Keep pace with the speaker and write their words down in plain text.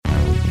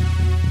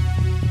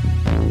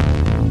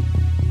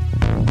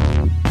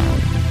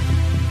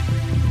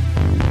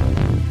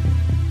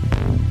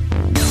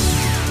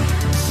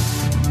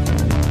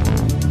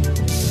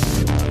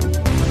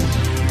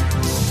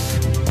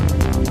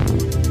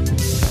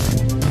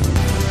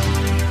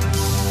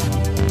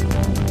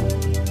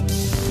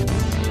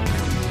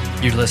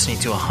You're listening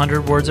to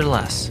 100 Words or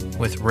Less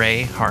with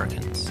Ray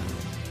Harkins.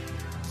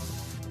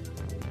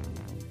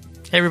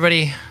 Hey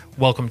everybody,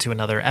 welcome to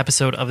another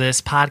episode of this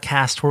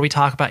podcast where we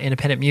talk about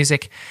independent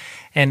music.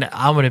 And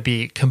I'm going to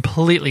be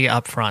completely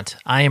upfront.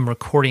 I am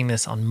recording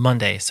this on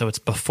Monday, so it's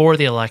before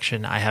the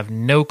election. I have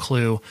no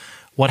clue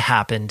what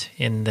happened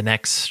in the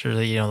next,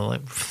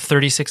 like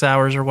 36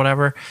 hours or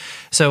whatever.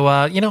 So,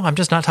 I'm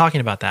just not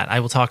talking about that. I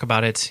will talk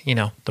about it,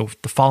 the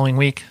following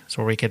week,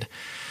 so we could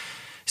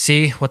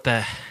see what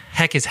the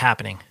heck is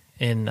happening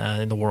in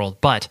the world.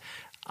 But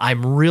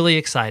I'm really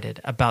excited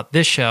about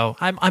this show.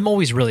 I'm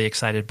always really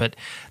excited, but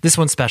this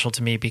one's special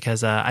to me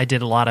because I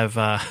did a lot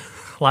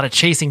of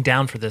chasing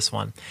down for this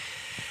one.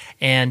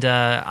 And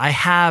I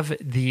have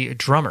the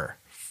drummer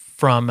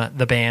from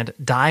the band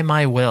Die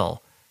My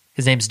Will.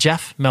 His name's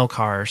Jeff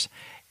Mielcarz.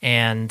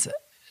 And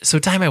so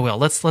Die My Will,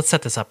 let's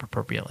set this up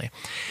appropriately.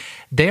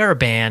 They are a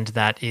band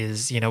that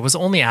is, was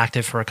only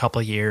active for a couple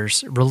of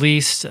years,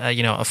 released,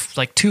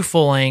 like 2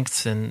 full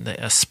lengths and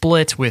a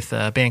split with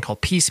a band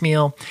called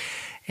Piecemeal.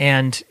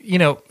 And,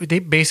 they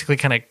basically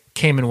kind of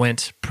came and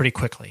went pretty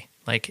quickly.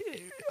 Like,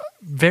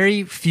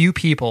 very few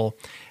people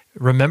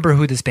remember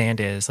who this band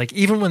is. Like,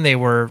 even when they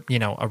were,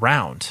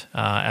 around,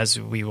 as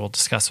we will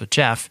discuss with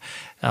Jeff,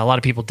 a lot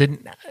of people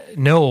didn't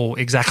know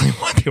exactly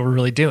what they were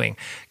really doing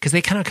because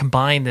they kind of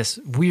combined this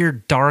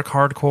weird dark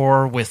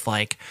hardcore with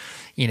like,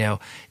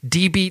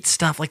 D-beat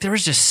stuff. Like, there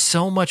was just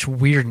so much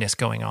weirdness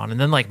going on. And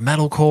then like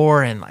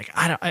metalcore and like,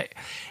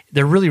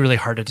 they're really, really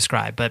hard to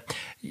describe, but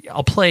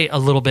I'll play a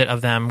little bit of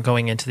them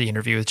going into the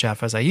interview with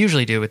Jeff as I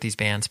usually do with these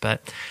bands.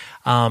 But,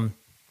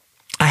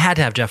 I had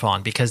to have Jeff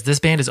on because this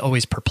band has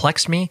always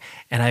perplexed me,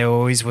 and I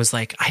always was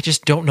like, I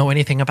just don't know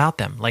anything about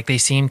them. Like, they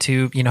seem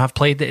to, have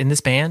played in this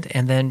band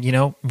and then,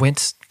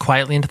 went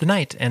quietly into the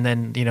night. And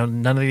then,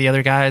 none of the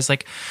other guys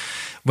like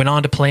went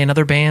on to play in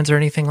other bands or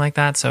anything like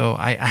that. So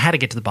I had to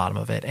get to the bottom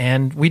of it,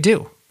 and we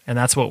do. And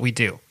that's what we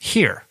do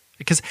here,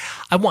 because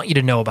I want you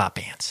to know about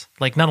bands,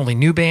 like not only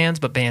new bands,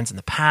 but bands in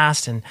the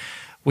past. And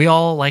we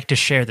all like to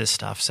share this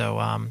stuff.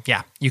 So,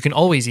 you can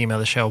always email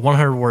the show,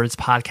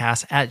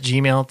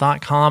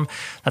 100wordspodcast@gmail.com.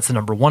 That's the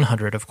number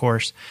 100, of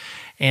course.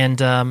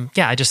 And,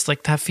 I just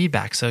like to have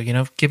feedback. So,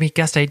 give me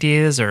guest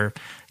ideas or,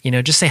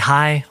 just say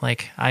hi.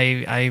 Like,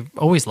 I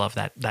always love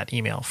that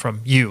email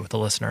from you, the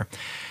listener.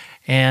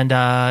 And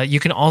you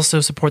can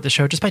also support the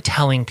show just by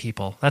telling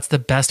people. That's the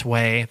best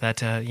way that,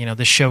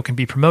 the show can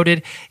be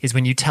promoted is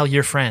when you tell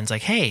your friends,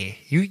 like, hey,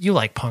 you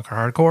like punk or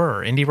hardcore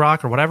or indie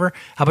rock or whatever.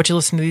 How about you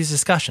listen to these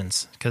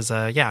discussions? Because,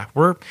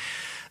 the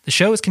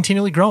show is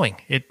continually growing.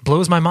 It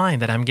blows my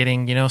mind that I'm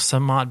getting,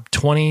 some odd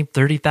 20,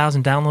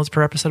 30,000 downloads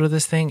per episode of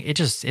this thing.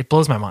 It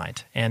blows my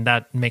mind. And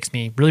that makes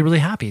me really, really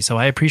happy. So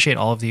I appreciate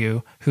all of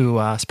you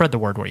who spread the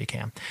word where you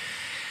can.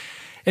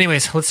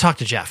 Anyways, let's talk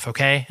to Jeff,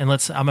 okay? And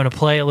I'm going to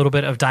play a little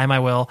bit of Die My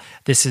Will.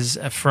 This is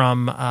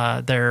from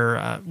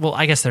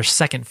their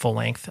second full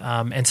length,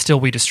 and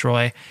Still We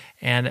Destroy.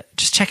 And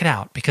just check it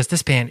out because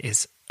this band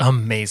is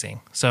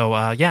amazing. So,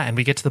 and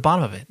we get to the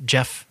bottom of it.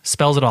 Jeff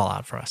spells it all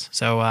out for us.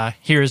 So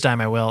here's Die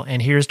My Will,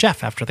 and here's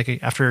Jeff after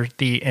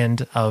the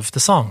end of the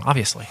song,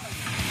 obviously.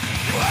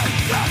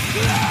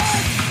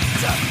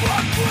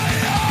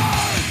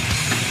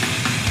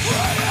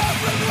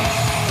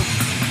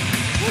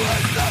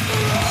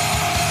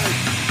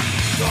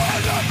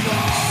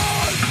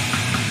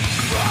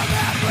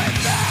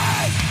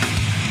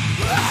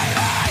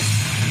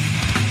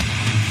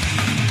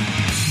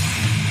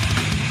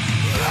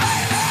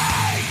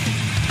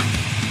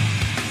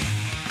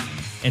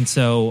 And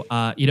so,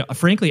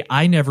 frankly,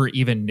 I never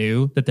even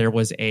knew that there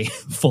was a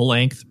full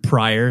length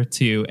prior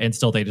to And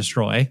Still They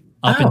Destroy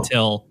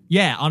until,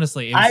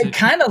 honestly. I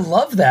kind of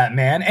love that,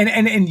 man.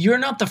 And you're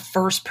not the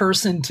first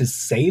person to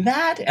say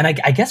that. And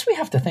I guess we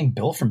have to thank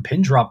Bill from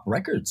Pin Drop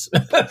Records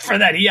for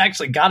that. He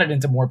actually got it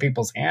into more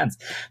people's hands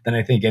than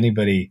I think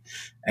anybody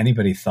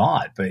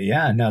thought. But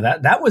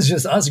that was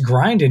just us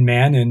grinding,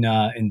 man,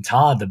 in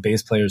Todd, the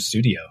bass player's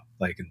studio.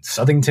 Like in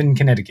Southington,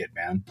 Connecticut,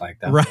 man. Like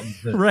that.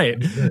 Right.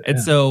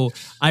 And so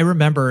I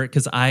remember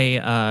because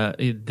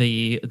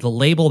the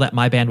label that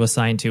my band was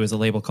signed to is a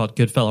label called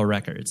Goodfellow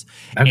Records.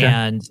 Okay.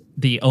 And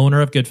the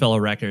owner of Goodfellow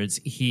Records,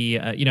 he,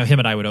 him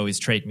and I would always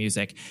trade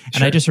music. And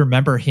Sure. I just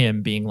remember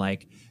him being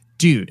like,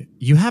 dude,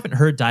 you haven't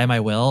heard Die My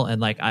Will? And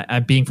like,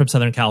 I'm being from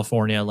Southern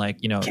California, like,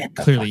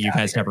 clearly you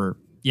guys never...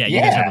 Yeah,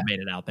 you guys never made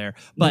it out there.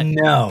 But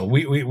no,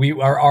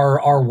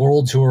 our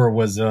world tour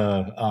was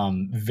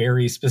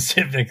very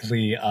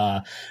specifically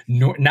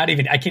not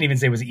even, I can't even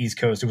say it was East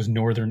Coast. It was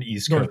Northern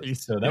East Coast.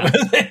 Northeast, so that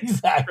was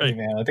exactly, right.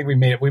 Man. I think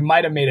we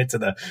might have made it to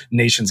the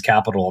nation's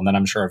capital, and then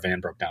I'm sure our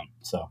van broke down.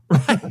 So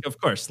right, of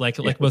course, like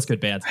most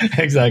good bands.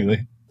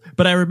 Exactly.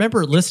 But I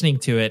remember listening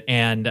to it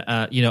and,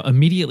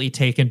 immediately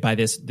taken by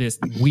this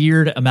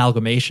weird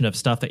amalgamation of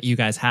stuff that you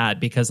guys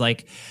had, because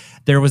like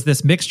there was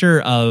this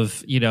mixture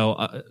of,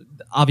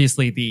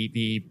 obviously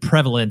the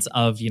prevalence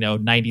of,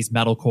 90s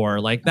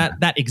metalcore, like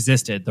that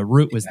existed. The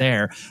root was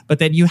there. But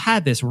then you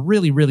had this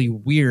really, really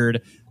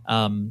weird,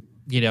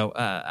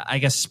 I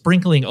guess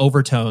sprinkling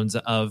overtones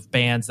of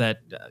bands that,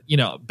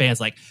 bands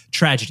like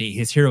Tragedy,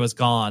 His Hero Is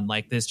Gone,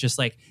 like this, just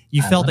like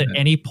you felt at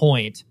any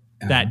point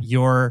that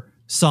your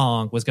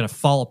song was going to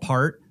fall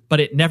apart, but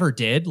it never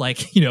did.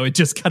 Like, it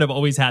just kind of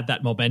always had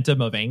that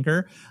momentum of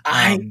anger.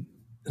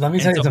 Let me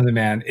tell you something,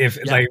 man.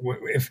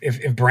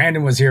 If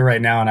Brandon was here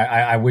right now, and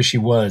I wish he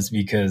was,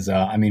 because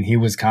he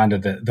was kind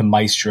of the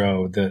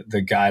maestro,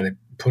 the guy that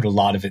put a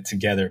lot of it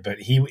together. But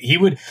he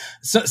would.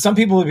 Some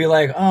people would be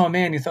like, "Oh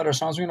man, you thought our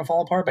songs were gonna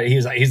fall apart?" But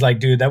he's like,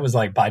 "Dude, that was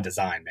like by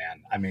design,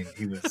 man." I mean,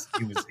 he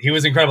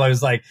was incredible. I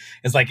was like,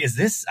 "It's like, is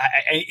this?"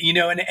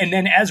 And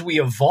then as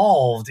we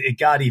evolved, it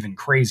got even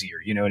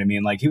crazier. You know what I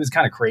mean? Like he was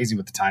kind of crazy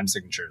with the time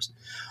signatures.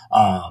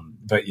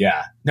 But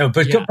yeah, no,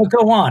 but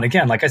go on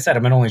again. Like I said,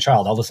 I'm an only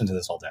child. I'll listen to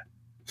this all day.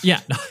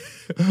 Yeah.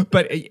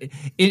 But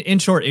in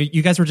short,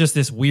 you guys were just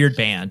this weird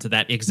band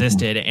that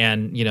existed.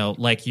 And,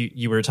 like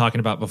you were talking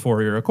about before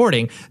we were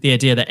recording, the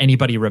idea that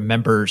anybody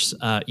remembers,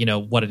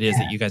 what it is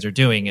that you guys are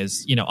doing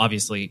is,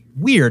 obviously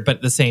weird. But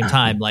at the same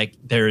time, like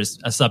there's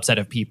a subset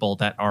of people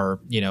that are,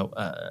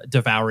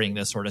 devouring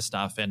this sort of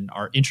stuff and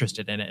are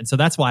interested in it. And so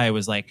that's why I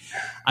was like,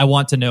 I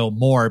want to know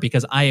more,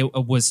 because I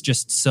was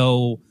just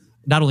so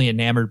not only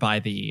enamored by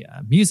the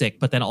music,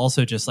 but then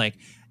also just like,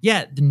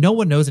 no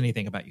one knows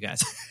anything about you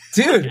guys,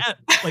 dude.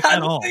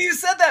 at all. You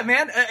said that,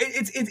 man.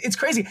 It's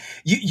crazy.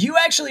 You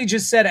actually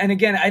just said, and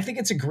again, I think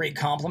it's a great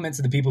compliment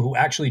to the people who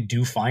actually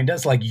do find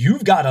us. Like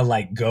you've got to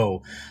like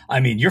go. I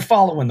mean, you're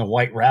following the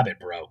white rabbit,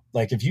 bro.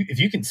 Like if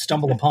you can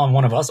stumble upon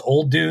one of us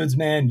old dudes,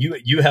 man,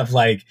 you have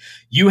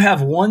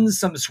won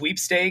some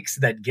sweepstakes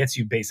that gets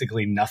you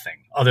basically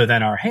nothing other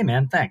than our, hey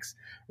man, thanks.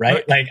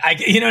 Right. Like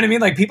you know what I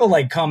mean? Like people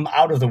like come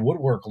out of the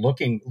woodwork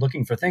looking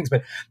for things,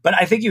 but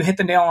I think you hit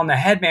the nail on the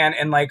head, man.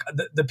 And like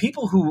the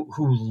people who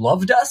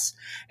loved us,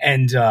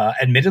 and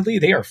admittedly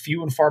they are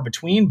few and far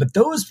between, but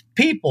those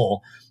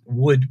people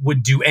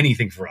would do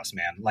anything for us,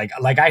 man.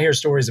 Like I hear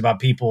stories about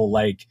people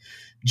like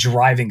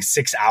driving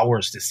 6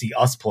 hours to see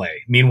us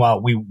play.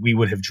 Meanwhile, we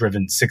would have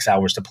driven 6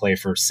 hours to play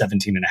for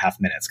 17 and a half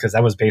minutes, because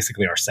that was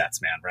basically our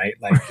sets, man, right?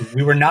 Like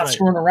we were not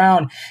screwing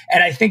around.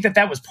 And I think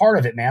that was part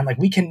of it, man. Like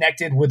we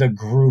connected with a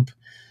group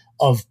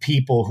of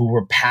people who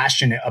were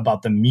passionate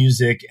about the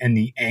music and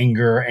the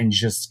anger and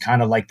just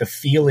kind of like the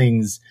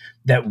feelings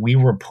that we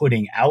were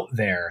putting out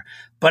there.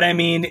 But I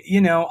mean,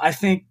 I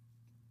think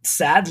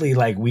sadly,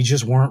 like we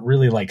just weren't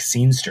really like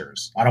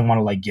scenesters. I don't want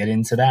to like get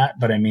into that,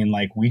 but I mean,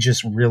 like we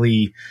just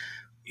really,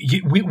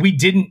 we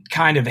didn't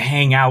kind of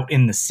hang out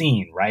in the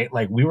scene, right?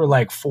 Like we were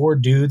like four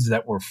dudes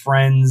that were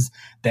friends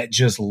that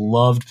just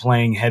loved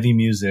playing heavy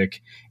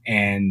music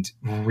and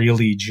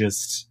really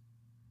just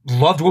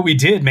loved what we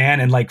did, man.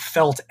 And like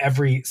felt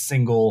every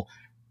single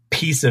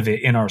piece of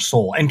it in our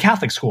soul. And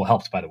Catholic school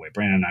helped, by the way.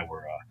 Brandon and I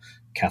were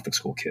Catholic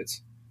school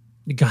kids.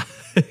 Got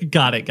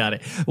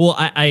it. Well,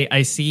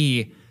 I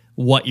see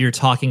what you're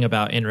talking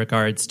about in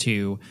regards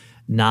to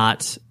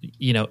not,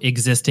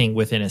 existing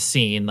within a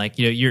scene. Like,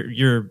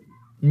 your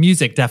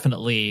music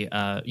definitely,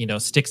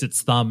 sticks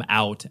its thumb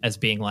out as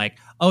being like,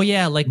 oh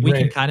yeah, like we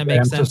can kind of make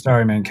sense. I'm so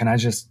sorry, man. Can I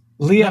just,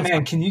 Leah,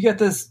 man, can you get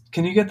this?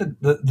 Can you get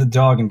the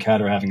dog and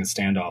cat are having a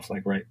standoff,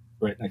 like right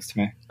next to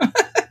me?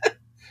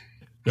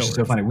 Which is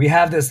so funny. We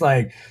have this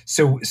like,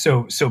 so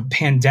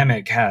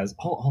pandemic has,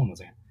 hold on a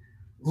second.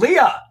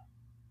 Leah!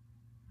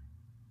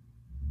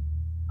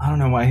 I don't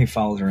know why he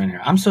followed her in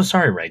here. I'm so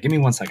sorry, Ray. Give me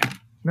 1 second.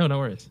 No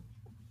worries.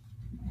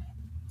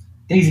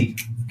 Daisy,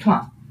 come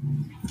on.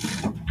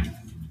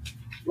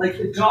 Like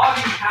the dog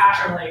and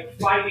cat are like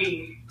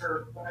fighting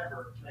or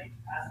whatever. Like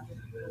asking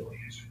the middle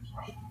answer.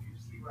 You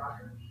see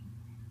Roger.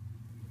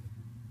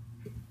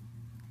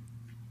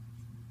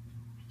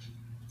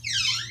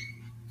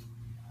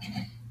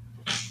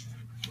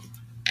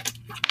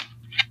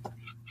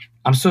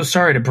 I'm so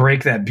sorry to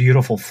break that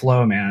beautiful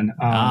flow, man.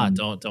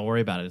 Don't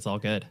worry about it. It's all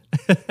good.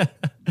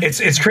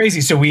 It's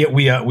crazy. So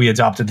we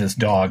adopted this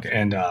dog,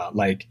 and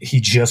like he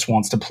just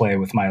wants to play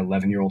with my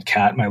 11-year-old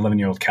cat. My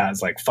 11-year-old cat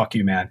is like, "Fuck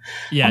you, man."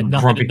 Yeah,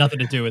 nothing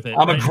to do with it.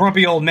 I'm a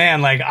grumpy old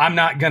man. Like I'm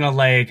not gonna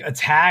like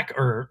attack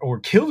or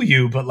kill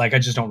you, but like I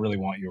just don't really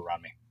want you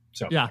around me.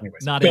 So yeah,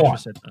 anyways, not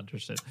interested.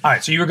 All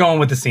right, so you were going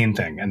with the scene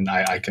thing, and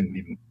I can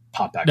even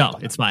pop back. No,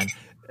 it's fine.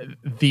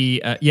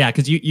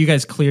 Because you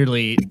guys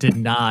clearly did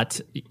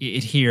not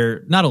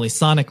adhere not only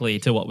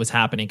sonically to what was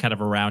happening kind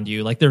of around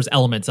you. Like there's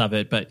elements of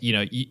it, but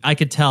I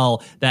could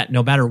tell that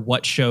no matter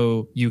what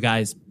show you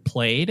guys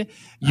played,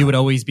 you would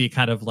always be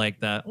kind of like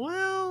they're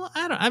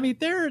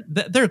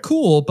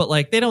cool, but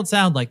like they don't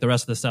sound like the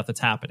rest of the stuff that's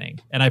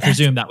happening. And I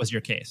presume that was your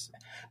case.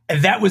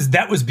 That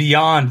was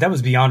beyond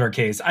our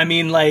case. I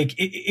mean, like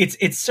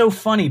it's so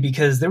funny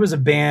because there was a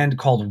band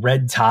called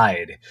Red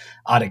Tide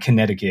out of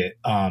Connecticut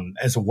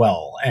as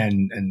well,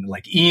 and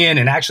like Ian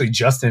and actually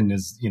Justin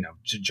is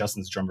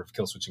Justin's drummer for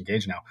Killswitch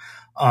Engage now.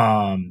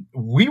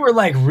 We were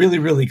like really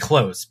really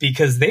close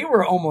because they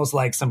were almost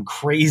like some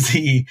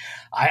crazy.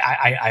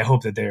 I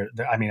hope that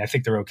I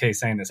think they're okay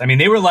saying this. I mean,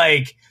 they were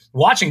like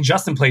watching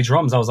Justin play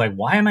drums. I was like,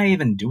 why am I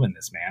even doing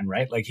this, man?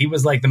 Right? Like he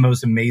was like the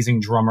most amazing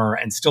drummer,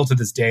 and still to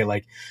this day,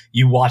 like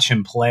you watch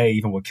him play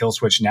even with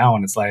Killswitch now,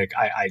 and it's like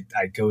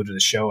I go to the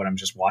show and I'm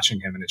just watching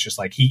him, and it's just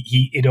like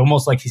it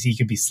almost like he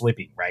could be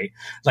sleeping, right?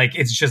 Like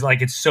it's just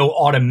like it's so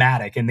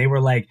automatic. And they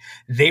were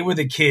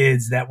the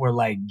kids that were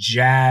like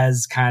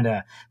jazz kind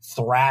of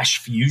thrash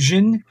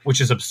fusion,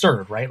 which is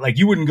absurd, right? Like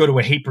you wouldn't go to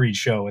a Hatebreed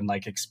show and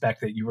like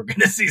expect that you were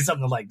going to see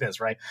something like this,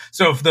 right?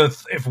 So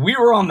if we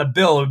were on the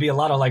bill, it would be a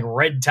lot of like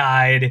Red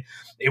Tide.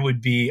 It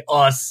would be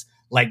us,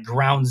 like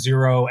Ground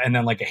Zero, and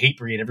then like a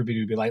Hatebreed. Everybody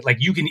would be like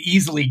you can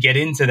easily get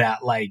into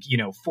that, like,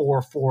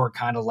 4/4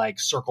 kind of like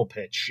circle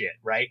pitch shit,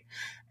 right?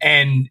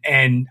 And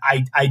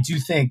I do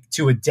think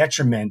to a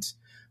detriment,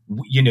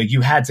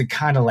 you had to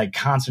kind of like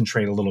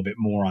concentrate a little bit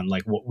more on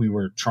like what we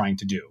were trying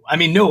to do. I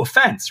mean, no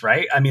offense,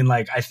 right? I mean,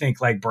 like I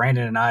think like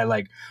Brandon and I,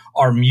 like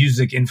our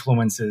music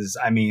influences,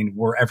 I mean,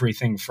 were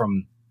everything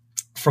from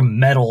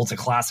metal to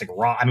classic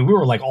rock. I mean, we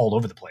were like all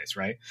over the place,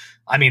 right?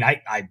 I mean,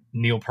 I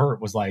Neil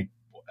Peart was like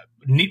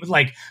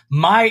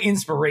my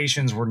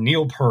inspirations were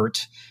Neil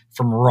Peart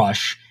from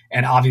Rush,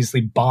 and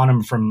obviously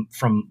Bonham from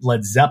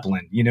Led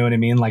Zeppelin. You know what I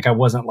mean? Like I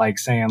wasn't like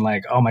saying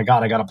like, oh my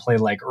God, I got to play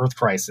like Earth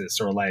Crisis,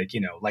 or like,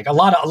 like a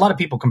lot of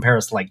people compare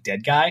us to like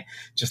Dead Guy,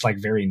 just like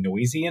very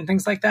noisy and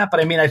things like that. But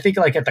I mean, I think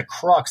like at the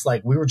crux,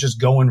 like we were just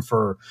going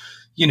for,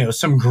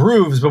 some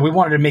grooves, but we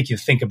wanted to make you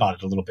think about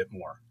it a little bit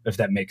more, if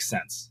that makes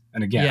sense.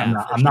 And again,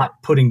 I'm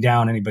not putting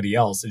down anybody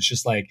else. It's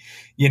just like,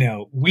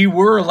 we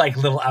were like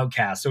little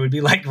outcasts. So it'd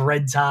be like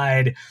Red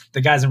Tide, the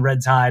guys in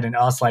Red Tide, and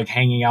us like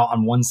hanging out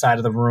on one side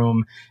of the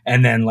room,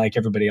 and then like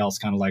everybody else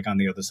kind of like on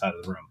the other side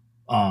of the room.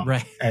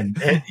 Right.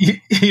 And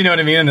you know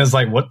what I mean? And it's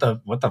like, what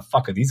the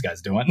fuck are these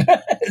guys doing?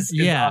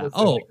 Yeah.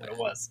 Oh, it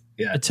was.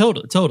 Yeah.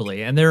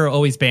 Totally. And there are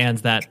always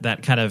bands that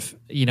kind of,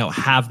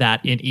 have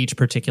that in each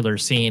particular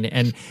scene.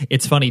 And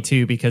it's funny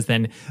too, because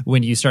then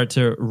when you start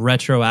to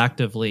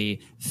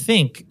retrospectively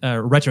think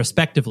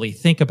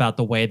about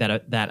the way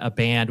that a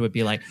band would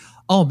be like,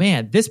 oh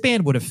man, this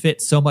band would have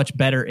fit so much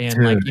better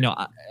in, Dude.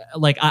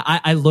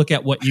 I look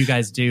at what you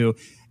guys do,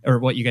 or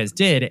what you guys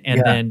did,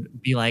 and then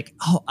be like,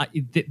 oh,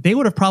 they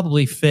would have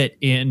probably fit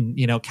in,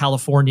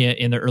 California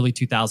in the early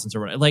 2000s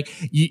or whatever. Like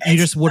you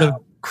just would have.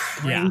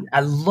 Yeah, I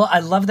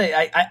love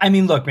that. I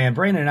mean, look, man,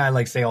 Brandon and I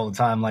like say all the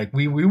time, like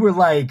we were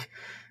like,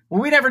 well,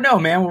 we never know,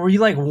 man. Were we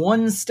like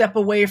one step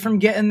away from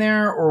getting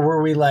there, or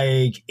were we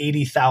like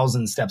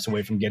 80,000 steps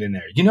away from getting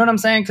there? You know what I'm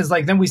saying? Because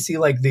like then we see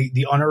like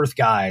the Unearthed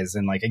guys,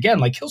 and like again,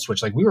 like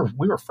Killswitch, like we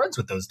were friends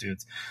with those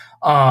dudes,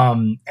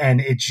 and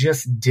it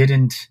just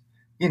didn't.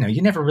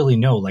 You never really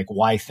know like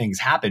why things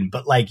happen,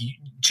 but like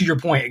to your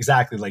point,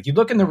 exactly. Like you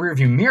look in the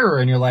rearview mirror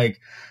and you're like,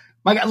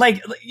 my God,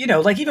 like,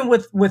 like even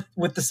with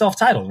the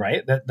self-titled,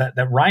 right?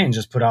 That Ryan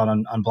just put out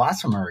on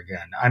Blasphemer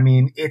again. I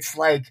mean, it's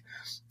like,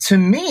 to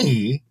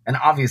me, and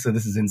obviously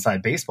this is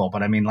inside baseball,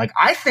 but I mean, like,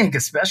 I think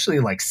especially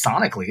like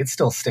sonically, it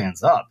still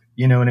stands up.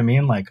 You know what I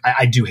mean? Like,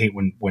 I do hate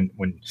when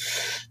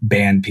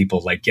band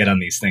people like get on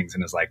these things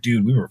and it's like,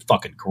 dude, we were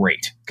fucking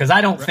great. Cause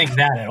I don't think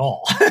that at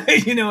all.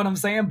 You know what I'm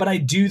saying? But I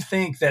do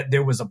think that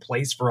there was a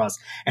place for us.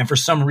 And for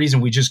some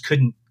reason, we just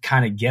couldn't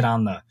kind of get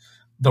on the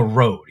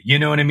road. You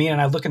know what I mean? And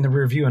I look in the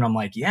rear view and I'm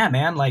like, yeah,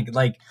 man, like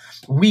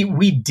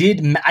we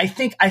did. I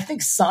think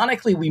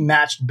sonically we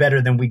matched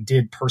better than we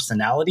did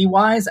personality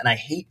wise. And I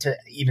hate to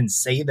even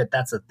say that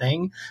that's a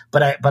thing,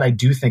 but I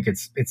do think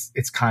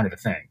it's kind of a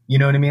thing. You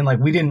know what I mean? Like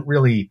we didn't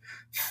really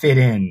fit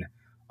in,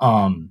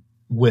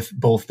 with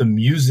both the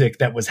music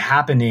that was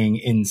happening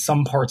in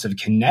some parts of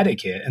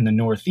Connecticut and the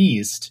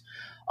Northeast.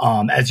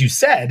 As you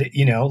said,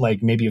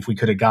 like maybe if we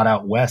could have got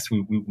out west,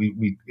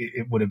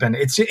 it would have been.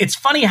 It's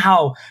funny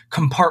how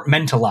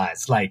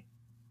compartmentalized like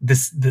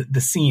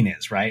the scene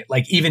is, right?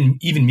 Like even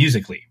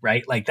musically,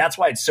 right? Like that's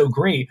why it's so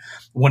great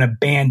when a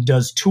band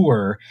does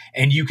tour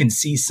and you can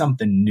see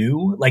something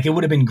new. Like it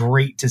would have been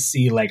great to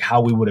see like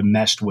how we would have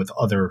meshed with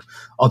other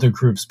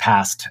groups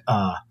past,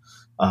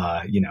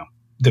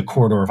 the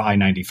corridor of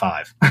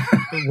I-95.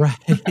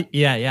 Right.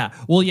 Yeah.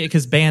 Well, yeah,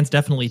 because bands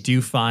definitely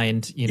do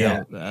find,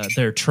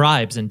 their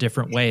tribes in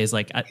different ways.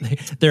 Like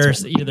there's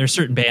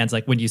certain bands,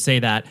 like when you say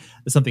that,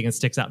 something that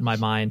sticks out in my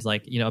mind,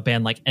 like, a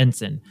band like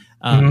Ensign,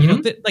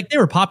 they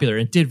were popular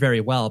and did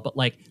very well, but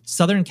like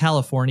Southern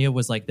California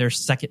was like their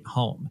second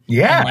home.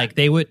 Yeah. And like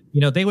they would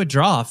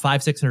draw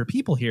 500-600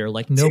 people here,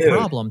 like no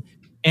problem.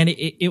 And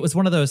it was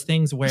one of those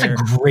things where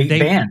it's a great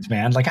band,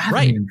 man. Like I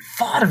haven't even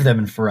thought of them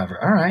in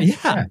forever. All right.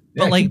 Yeah.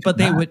 But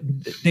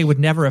they would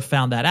never have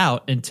found that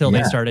out until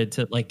they started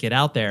to like get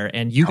out there.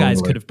 And you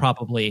guys could have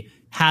probably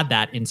had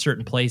that in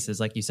certain places,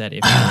 like you said,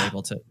 if you were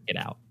able to get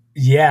out.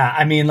 Yeah,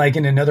 I mean, like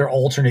in another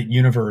alternate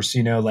universe,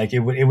 like it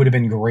would have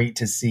been great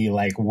to see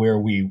like where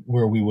we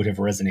would have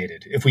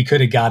resonated if we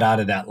could have got out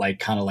of that like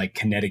kind of like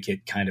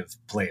Connecticut kind of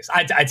place.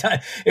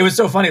 It was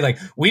so funny. Like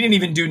we didn't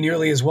even do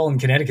nearly as well in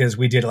Connecticut as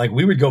we did. Like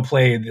we would go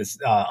play this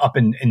up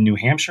in New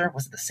Hampshire.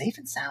 Was it the Safe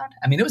and Sound?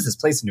 I mean, it was this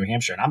place in New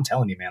Hampshire, and I'm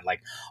telling you, man,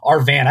 like our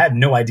van, I have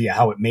no idea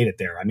how it made it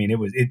there. I mean,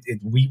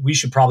 we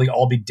should probably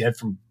all be dead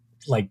from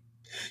like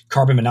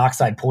carbon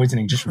monoxide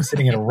poisoning just from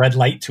sitting at a red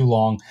light too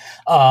long.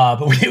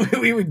 But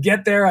we would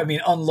get there, I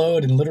mean,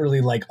 unload and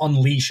literally like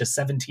unleash a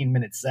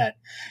 17-minute set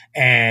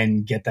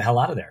and get the hell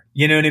out of there.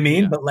 You know what I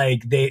mean? Yeah. But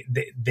like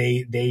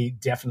they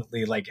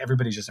definitely, like,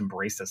 everybody just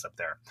embraced us up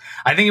there.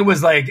 I think it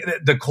was like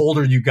the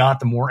colder you got,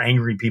 the more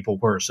angry people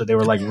were. So they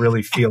were like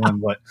really feeling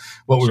what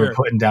we were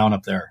putting down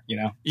up there, you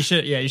know? You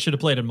should have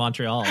played in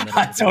Montreal.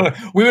 Totally.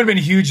 We would have been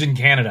huge in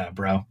Canada,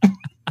 bro.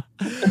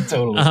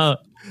 Totally.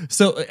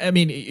 So, I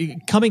mean,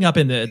 coming up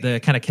in the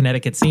kind of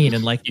Connecticut scene,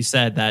 and like you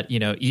said, that, you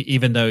know,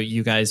 even though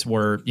you guys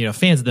were, you know,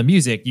 fans of the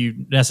music,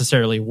 you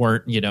necessarily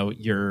weren't, you know,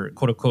 your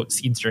quote unquote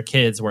scenester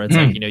kids, where it's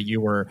like, you know,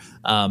 you were,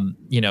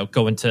 you know,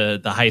 going to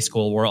the high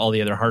school where all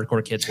the other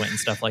hardcore kids went and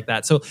stuff like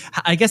that. So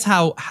I guess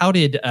how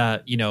did,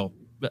 you know,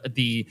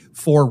 the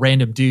four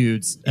random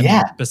dudes,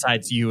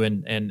 besides you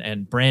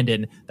and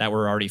Brandon, that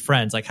were already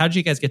friends, like, how did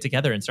you guys get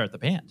together and start the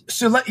band?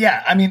 So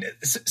I mean,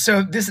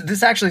 so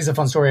this actually is a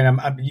fun story, and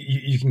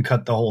you can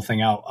cut the whole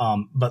thing out.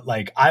 But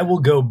like, I will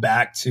go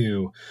back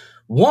to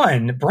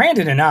one,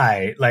 Brandon and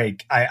I,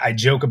 like, I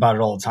joke about it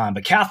all the time,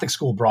 but Catholic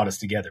school brought us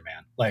together,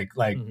 man.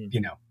 Like,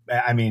 you know,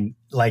 I mean,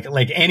 like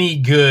any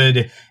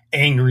good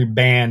angry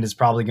band is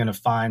probably going to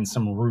find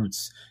some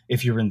roots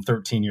if you're in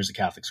 13 years of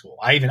Catholic school.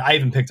 I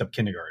even picked up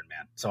kindergarten, man.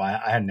 So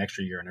I had an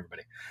extra year on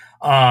everybody.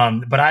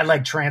 But I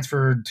like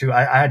transferred to,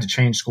 I had to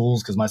change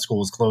schools because my school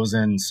was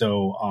closing.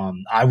 So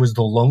I was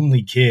the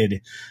lonely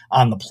kid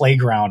on the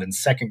playground in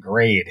second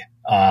grade.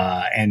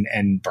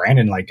 And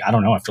Brandon, like, I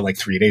don't know, after like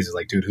 3 days, is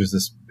like, dude, who's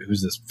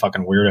this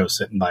fucking weirdo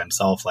sitting by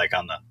himself, like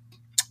on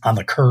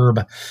the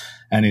curb?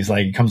 And he's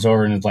like, he comes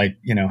over and is like,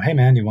 you know, hey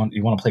man, you want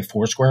to play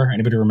Foursquare?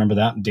 Anybody remember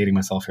that? I'm dating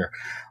myself here.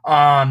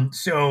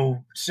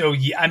 So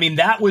yeah, I mean,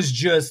 that was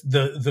just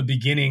the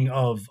beginning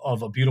of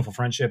a beautiful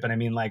friendship. And I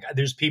mean, like,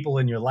 there's people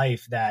in your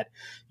life that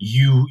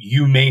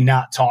you may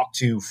not talk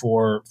to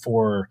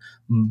for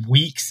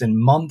weeks and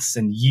months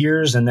and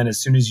years. And then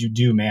as soon as you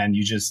do, man,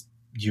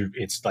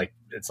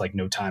 it's like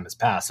no time has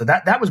passed. So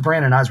that was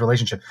Brandon and I's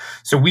relationship.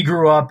 So we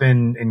grew up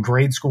in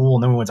grade school,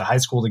 and then we went to high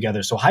school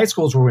together. So high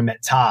school is where we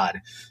met Todd,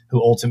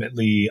 who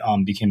ultimately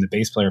became the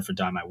bass player for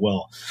Die My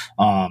Will.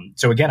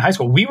 So again, high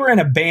school, we were in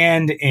a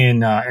band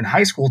in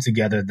high school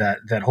together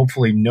that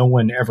hopefully no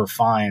one ever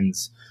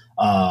finds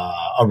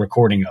a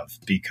recording of,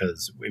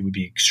 because it would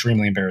be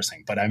extremely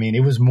embarrassing. But I mean,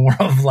 it was more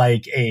of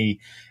like a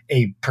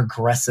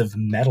progressive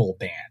metal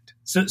band.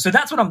 So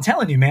that's what I'm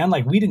telling you, man.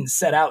 Like, we didn't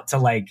set out to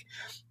like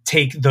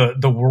take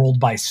the world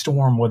by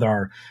storm with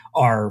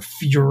our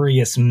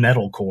furious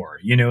metalcore.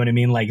 You know what I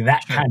mean? Like,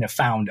 that kind of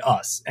found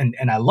us. And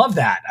I love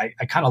that.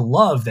 I kind of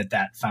love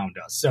that found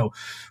us. So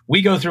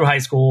we go through high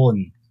school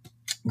and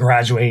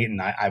graduate,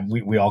 and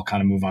we all kind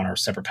of move on our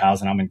separate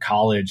paths, and I'm in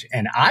college,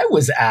 and I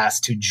was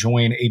asked to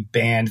join a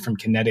band from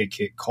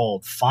Connecticut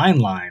called Fine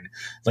Line.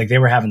 Like, they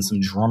were having some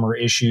drummer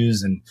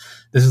issues, and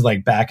this is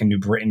like back in New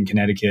Britain,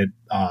 Connecticut.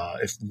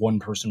 If one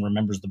person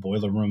remembers the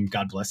Boiler Room,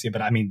 God bless you.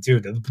 But I mean,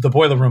 dude, the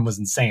Boiler Room was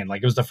insane.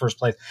 Like, it was the first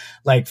place.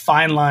 Like,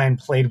 Fine Line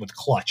played with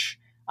Clutch.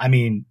 I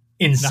mean,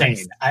 insane.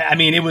 Nice. I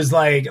mean, it was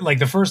like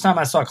the first time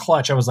I saw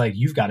Clutch, I was like,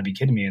 you've got to be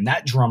kidding me. And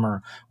that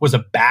drummer was a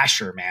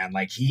basher, man.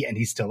 Like,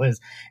 he still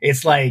is.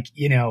 It's like,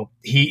 you know,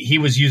 he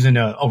was using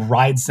a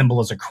ride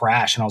cymbal as a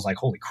crash. And I was like,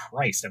 holy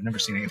Christ, I've never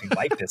seen anything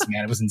like this,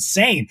 man. It was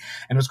insane.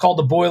 And it was called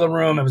the Boiler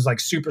Room. It was like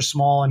super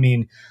small. I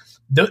mean,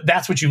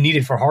 that's what you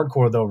needed for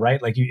hardcore, though,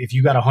 right? Like, if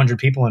you got 100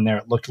 people in there,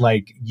 it looked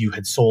like you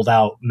had sold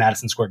out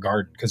Madison Square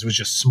Garden, because it was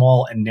just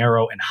small and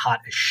narrow and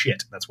hot as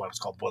shit. That's why it was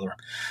called Boiler Room.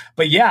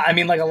 But yeah, I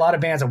mean, like, a lot of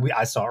bands,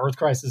 I saw Earth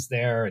Crisis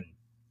there, and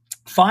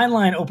Fine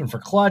Line opened for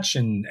Clutch,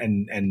 and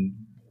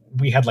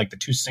we had like the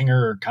two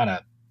singer kind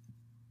of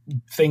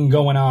thing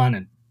going on,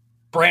 and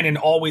Brandon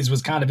always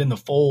was kind of in the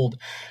fold,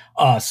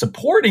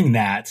 supporting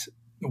that.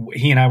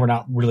 He and I were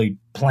not really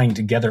playing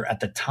together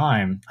at the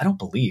time. I don't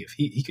believe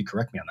he could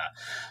correct me on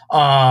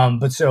that.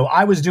 But so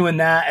I was doing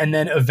that. And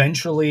then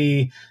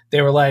eventually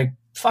they were like,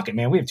 fuck it,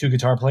 man, we have two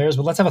guitar players,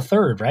 but let's have a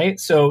third. Right.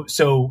 So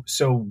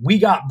we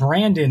got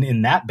Brandon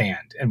in that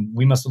band, and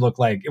we must have looked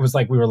like, it was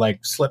like, we were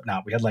like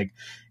Slipknot. We had like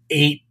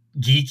 8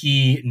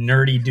 geeky,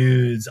 nerdy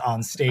dudes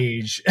on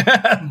stage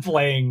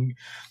playing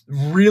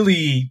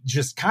really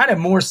just kind of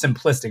more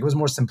simplistic. It was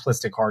more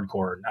simplistic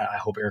hardcore. I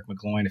hope Eric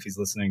McGloin, if he's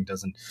listening,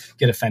 doesn't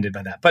get offended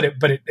by that. But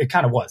it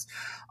kind of was.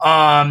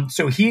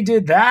 So he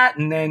did that,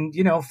 and then,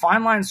 you know,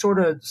 Fine Line sort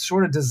of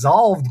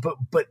dissolved.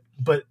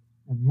 But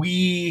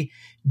we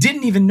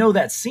didn't even know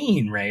that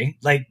scene, Ray.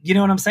 Like, you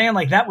know what I'm saying?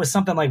 Like, that was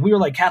something, like, we were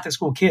like Catholic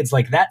school kids.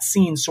 Like, that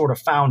scene sort of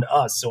found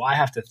us. So I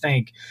have to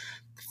thank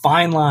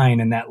Fine Line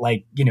and that,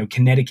 like, you know,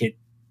 Connecticut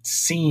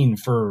scene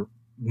for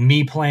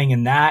me playing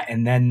in that,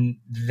 and then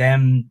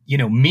them, you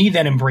know, me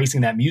then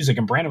embracing that music.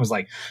 And Brandon was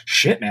like,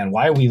 shit, man,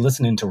 why are we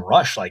listening to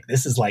Rush? Like,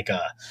 this is like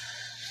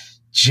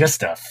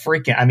just a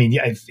freaking, I mean,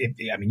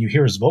 I mean, you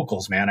hear his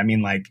vocals, man. I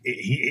mean, like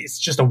it's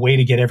just a way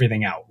to get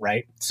everything out.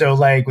 Right. So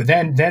like,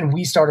 then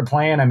we started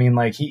playing. I mean,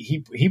 like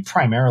he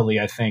primarily,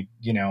 I think,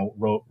 you know,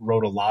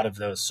 wrote a lot of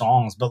those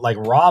songs, but like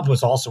Rob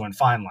was also in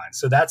Fine Line.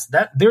 So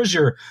there's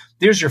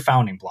your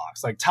founding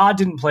blocks. Like Todd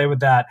didn't play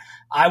with that.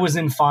 I was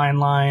in Fine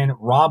Line.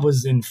 Rob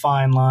was in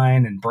Fine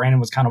Line, and Brandon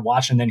was kind of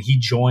watching. Then he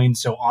joined.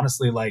 So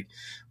honestly, like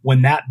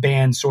when that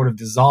band sort of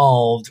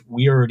dissolved,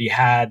 we already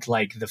had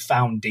like the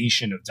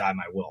foundation of Die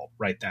My Will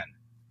right then.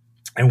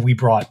 And we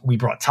brought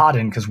Todd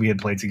in because we had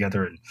played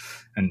together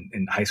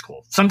in high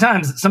school.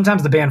 Sometimes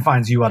the band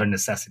finds you out of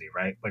necessity,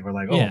 right? Like we're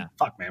like, oh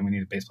fuck, man, we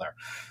need a bass player.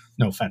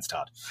 No offense,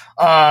 Todd.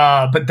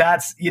 But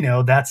that's, you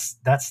know, that's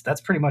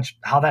pretty much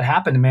how that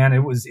happened, man.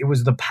 It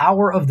was the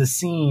power of the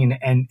scene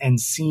and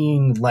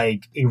seeing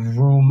like a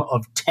room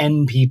of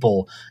 10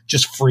 people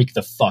just freak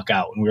the fuck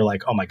out. And we were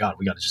like, oh my God,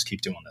 we got to just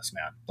keep doing this,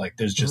 man. Like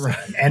there's just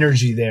an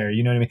energy there.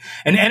 You know what I mean?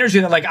 An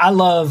energy that like, I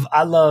love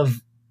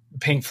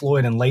Pink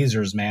Floyd and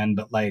lasers, man.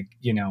 But like,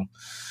 you know,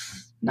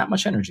 not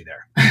much energy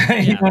there.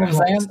 You know what I'm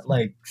saying?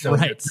 Like, so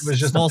it was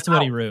just small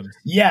sweaty room.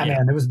 Yeah,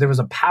 man. There was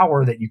a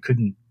power that you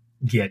couldn't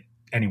get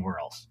anywhere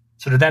else.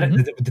 So did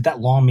that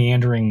long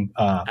meandering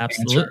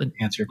absolutely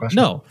answer your question?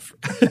 No,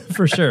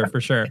 for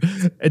sure.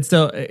 And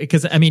so,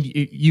 because I mean,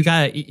 you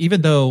guys,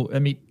 even though I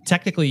mean,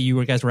 technically,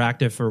 you guys were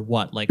active for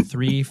what, like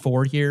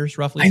 3-4 years,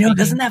 roughly. I know, speaking?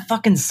 doesn't that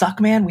fucking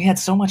suck, man? We had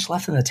so much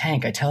left in the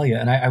tank, I tell you,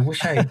 and I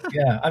wish I,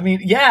 I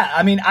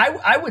mean,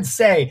 I would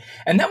say,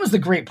 and that was the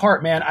great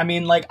part, man. I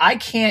mean, like I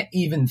can't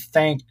even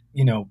thank,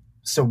 you know,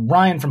 so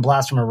Ryan from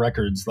Blasphemer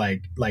Records,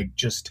 like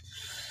just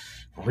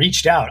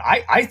reached out.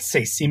 I'd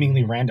say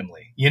seemingly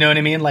randomly. You know what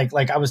I mean? Like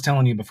I was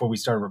telling you before we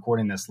started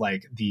recording this,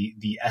 like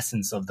the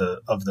essence of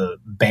the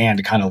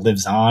band kind of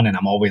lives on, and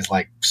I'm always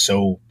like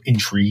so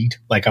intrigued.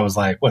 Like I was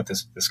like, what,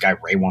 this guy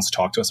Ray wants to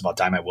talk to us about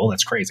Die My Will?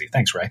 That's crazy.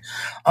 Thanks, Ray.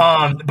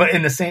 But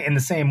in the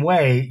same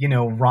way, you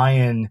know,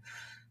 Ryan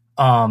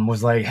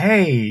was like,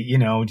 hey, you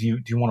know, do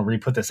you want to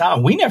re-put this out?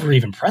 And we never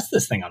even pressed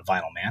this thing on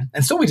vinyl, man.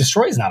 And So We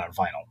Destroy is not on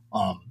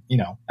vinyl, you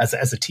know, as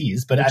a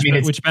tease. But I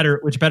mean, which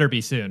better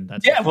be soon.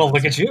 That's well,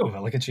 look at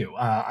you.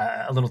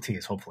 A little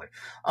tease, hopefully.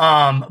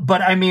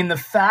 But I mean, the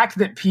fact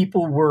that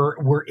people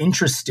were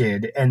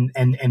interested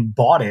and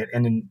bought it,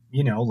 and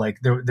you know, like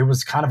there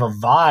was kind of a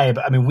vibe.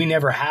 I mean, we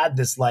never had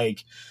this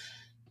like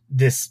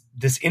this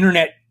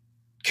internet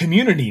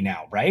community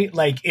now, right?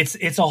 Like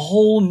it's a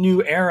whole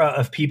new era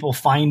of people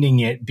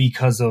finding it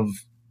because of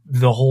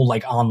the whole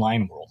like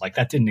online world. Like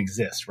that didn't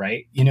exist,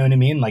 right? You know what I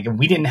mean? Like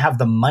we didn't have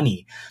the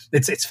money.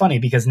 It's funny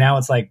because now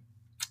it's like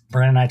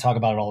Brandon and I talk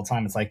about it all the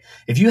time. It's like,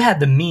 if you had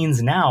the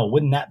means now,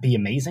 wouldn't that be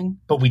amazing?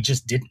 But we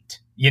just didn't.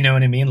 You know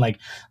what I mean? Like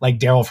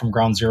Daryl from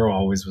Ground Zero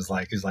always was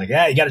like, he's like,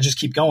 yeah, you got to just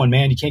keep going,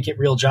 man. You can't get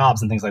real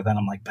jobs and things like that. And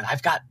I'm like, but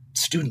I've got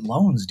student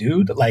loans,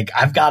 dude. Like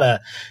I've got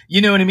to, you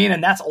know what I mean?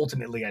 And that's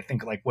ultimately, I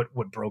think, like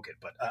what broke it.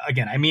 But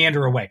again, I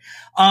meander away.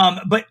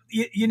 But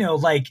you know,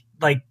 like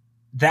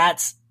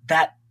that's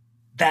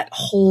that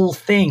whole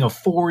thing of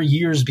 4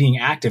 years being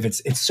active.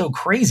 It's so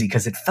crazy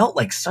because it felt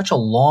like such a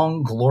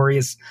long,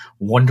 glorious,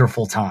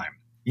 wonderful time.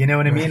 You know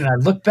what I mean? And I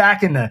look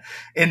back in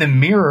the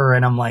mirror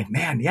and I'm like,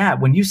 man, yeah,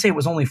 when you say it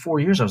was only 4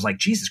 years, I was like,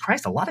 Jesus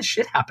Christ, a lot of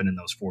shit happened in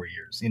those 4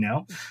 years, you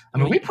know? I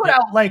mean, we put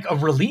out like a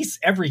release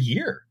every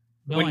year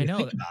when you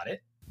think about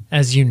it.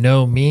 As you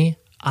know me,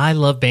 I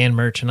love band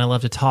merch and I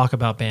love to talk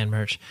about band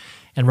merch.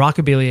 And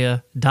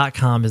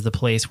rockabilia.com is the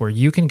place where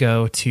you can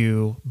go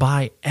to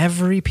buy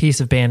every piece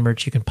of band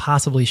merch you can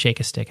possibly shake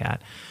a stick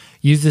at.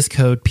 Use this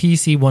code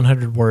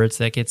PC100words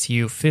that gets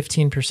you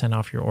 15%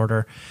 off your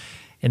order.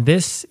 And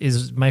this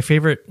is my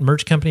favorite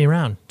merch company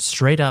around.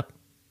 Straight up,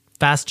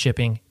 fast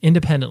shipping,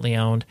 independently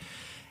owned.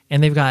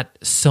 And they've got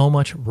so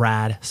much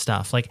rad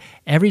stuff. Like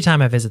every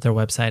time I visit their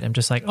website, I'm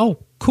just like, oh,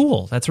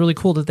 cool. That's really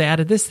cool that they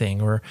added this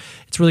thing. Or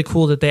it's really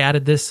cool that they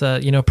added this,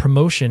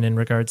 promotion in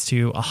regards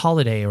to a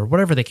holiday or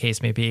whatever the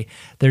case may be.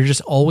 They're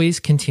just always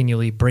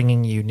continually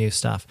bringing you new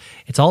stuff.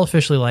 It's all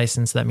officially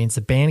licensed. That means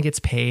the band gets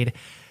paid.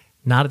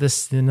 None of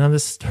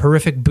this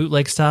horrific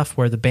bootleg stuff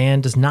where the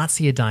band does not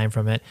see a dime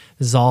from it.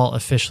 This is all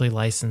officially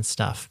licensed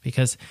stuff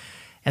because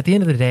at the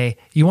end of the day,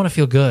 you want to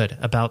feel good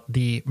about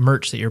the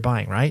merch that you're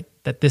buying, right?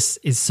 That this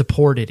is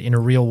supported in a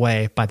real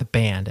way by the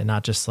band and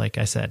not just, like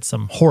I said,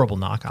 some horrible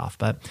knockoff.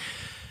 But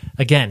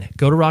again,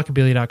 go to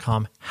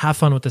rockabilia.com, have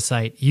fun with the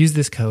site, use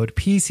this code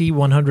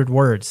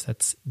PC100words.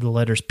 That's the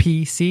letters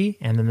PC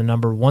and then the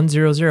number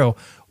 100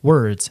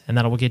 words, and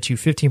that will get you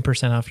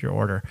 15% off your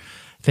order.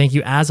 Thank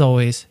you, as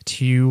always,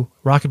 to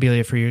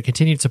Rockabilia for your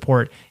continued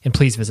support, and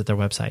please visit their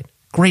website.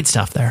 Great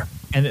stuff there.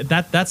 And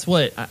that's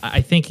what I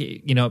think,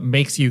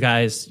 makes you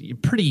guys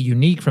pretty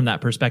unique from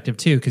that perspective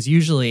too. Because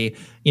usually,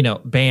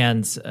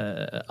 bands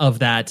of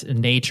that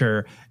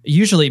nature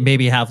usually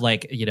maybe have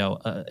like,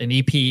 an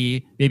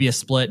EP, maybe a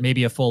split,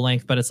 maybe a full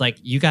length. But it's like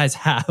you guys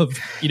have,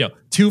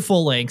 2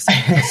 full lengths,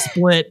 a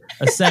split,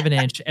 a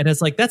 7-inch. And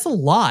it's like, that's a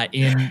lot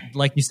in,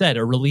 like you said,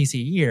 a release a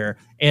year.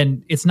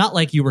 And it's not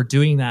like you were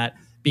doing that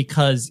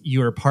because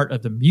you're part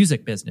of the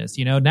music business.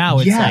 Now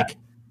it's like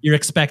you're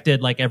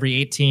expected like every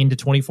 18 to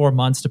 24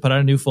 months to put out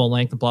a new full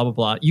length and blah, blah,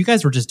 blah. You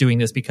guys were just doing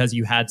this because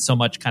you had so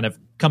much kind of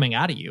coming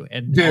out of you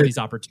and all these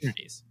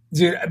opportunities.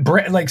 Dude,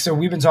 like, so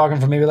we've been talking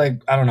for maybe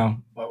like, I don't know,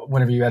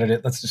 whenever you edit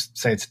it, let's just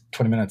say it's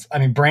 20 minutes. I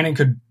mean, Brandon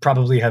could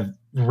probably have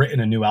written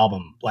a new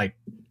album like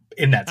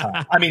in that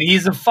time. I mean,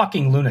 he's a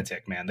fucking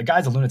lunatic, man. The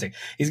guy's a lunatic.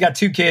 He's got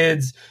 2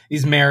 kids.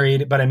 He's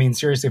married. But I mean,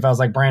 seriously, if I was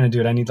like, Brandon,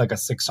 dude, I need like a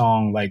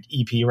 6-song like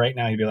EP right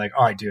now, he'd be like,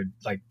 all right, dude,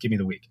 like, give me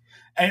the week.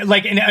 And,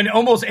 like in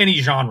almost any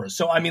genre.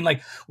 So, I mean,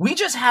 like, we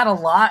just had a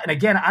lot. And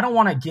again, I don't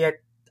want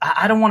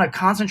to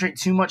concentrate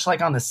too much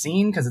like on the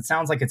scene because it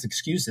sounds like it's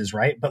excuses,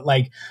 right? But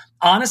like,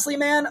 honestly,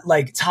 man,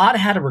 like Todd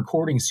had a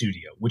recording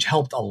studio, which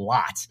helped a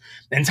lot.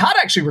 And Todd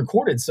actually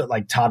recorded. So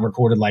like Todd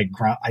recorded like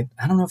I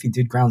don't know if he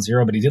did Ground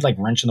Zero, but he did like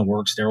Wrench in the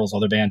Works, Daryl's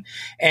other band.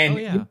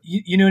 And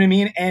you know what I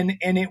mean? And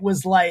it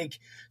was like,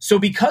 so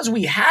because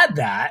we had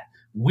that,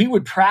 we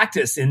would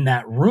practice in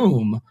that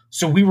room.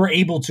 So we were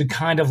able to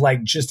kind of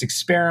like just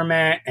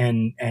experiment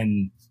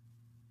and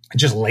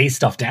just lay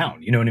stuff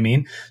down. You know what I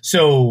mean?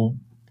 So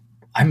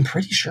I'm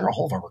pretty sure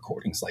all of our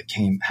recordings like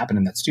happened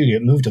in that studio.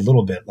 It moved a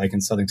little bit like in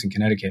Southington,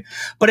 Connecticut.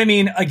 But I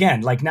mean,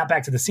 again, like not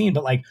back to the scene,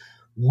 but like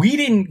we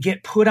didn't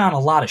get put on a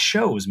lot of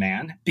shows,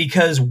 man,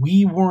 because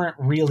we weren't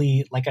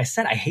really, like I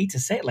said, I hate to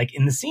say it, like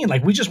in the scene,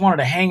 like we just wanted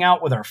to hang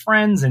out with our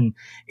friends and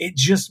it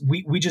just,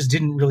 we just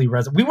didn't really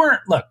resonate. We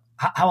weren't, look,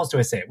 how else do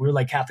I say it? We were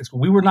like Catholic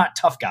school. We were not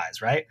tough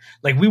guys, right?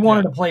 Like we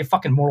wanted to play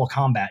fucking Mortal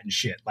Kombat and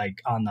shit,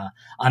 like on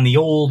the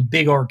old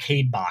big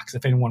arcade box,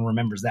 if anyone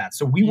remembers that.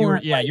 So we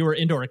weren't. Yeah, you were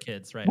indoor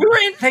kids, right? We were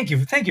in.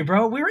 Thank you,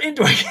 bro. We were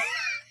indoor.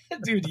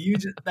 Dude,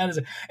 that is.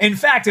 In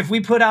fact, if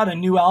we put out a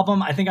new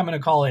album, I think I'm going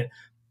to call it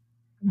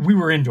 "We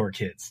Were Indoor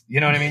Kids."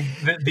 You know what I mean?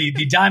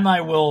 The Die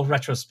My Will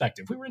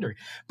retrospective. We were indoor,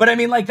 but I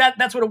mean, like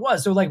that's what it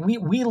was. So like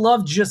we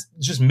loved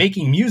just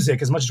making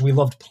music as much as we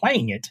loved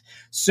playing it.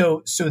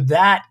 So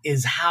that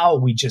is how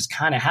we just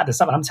kind of had this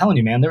stuff. And I'm telling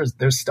you, man,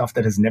 there's stuff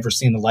that has never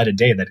seen the light of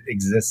day that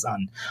exists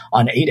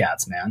on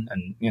ADATs, man.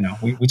 And you know,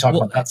 we talk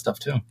about that stuff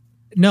too.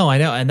 No, I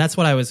know. And that's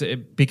what I was,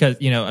 because,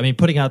 you know, I mean,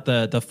 putting out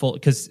the full,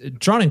 because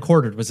Drawn and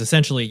Quartered was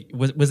essentially,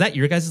 was that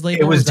your guys'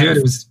 label? It was, dude,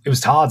 it was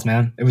Todd's,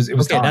 man. It was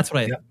okay. Todd.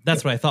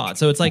 That's what I thought.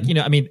 So it's like, you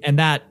know, I mean, and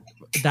that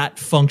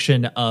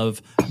function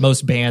of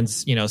most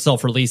bands, you know,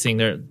 self-releasing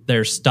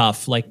their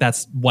stuff, like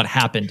that's what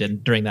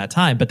happened during that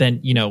time. But then,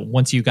 you know,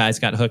 once you guys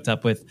got hooked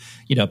up with,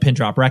 you know, Pin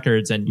Drop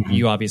Records and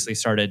you obviously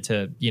started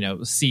to, you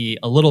know, see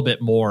a little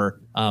bit more,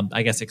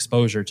 I guess,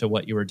 exposure to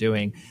what you were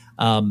doing.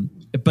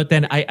 But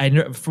then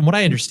I from what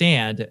I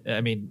understand,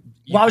 I mean,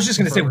 well, I was just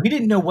going to say, we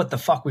didn't know what the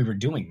fuck we were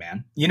doing,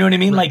 man. You know what I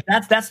mean? Right.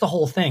 Like that's the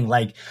whole thing.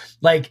 Like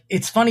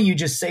it's funny you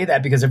just say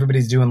that because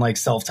everybody's doing like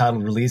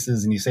self-titled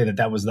releases and you say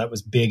that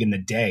was big in the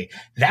day.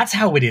 That's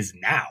how it is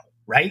now,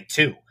 right?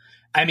 Too.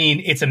 I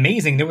mean, it's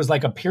amazing. There was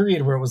like a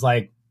period where it was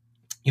like,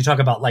 you talk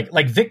about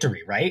like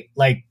Victory, right?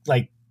 Like,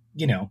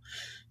 you know,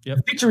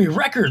 Victory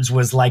Records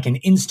was like an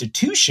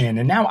institution.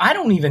 And now I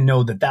don't even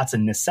know that that's a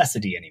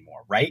necessity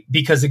anymore, right?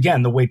 Because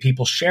again, the way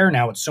people share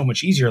now, it's so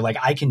much easier. Like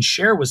I can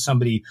share with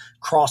somebody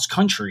cross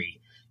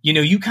country. You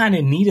know, you kind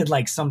of needed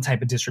like some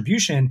type of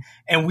distribution.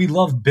 And we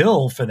love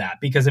Bill for that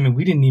because, I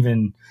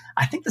mean,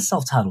 I think the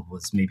self-titled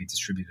was maybe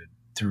distributed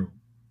through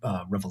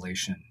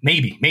Revelation,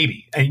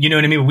 maybe, and you know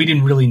what I mean? We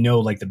didn't really know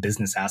like the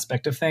business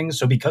aspect of things.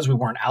 So because we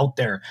weren't out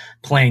there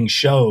playing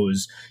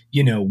shows,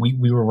 you know,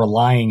 we were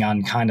relying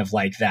on kind of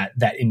like that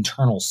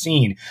internal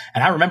scene.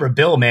 And I remember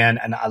Bill, man,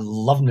 and I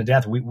love him to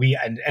death.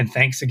 And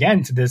thanks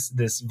again to this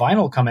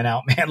vinyl coming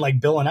out, man, like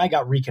Bill and I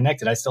got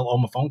reconnected. I still owe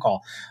him a phone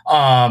call.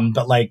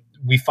 But like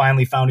we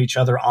finally found each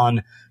other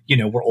on, you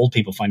know, where old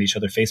people find each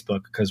other,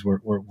 Facebook, because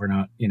we're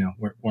not, you know,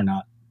 we're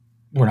not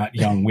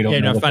young. We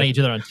don't know finding each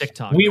other on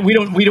TikTok. We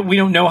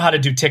don't know how to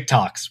do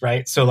TikToks,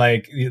 right? So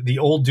like the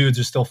old dudes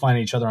are still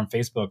finding each other on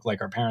Facebook, like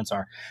our parents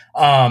are.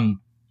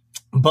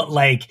 But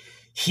like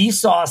he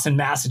saw us in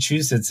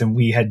Massachusetts, and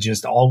we had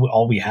just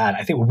all we had.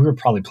 I think we were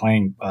probably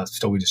playing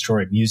 "Still We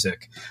Destroy"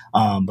 music,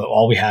 but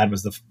all we had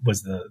was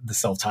the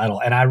self-title.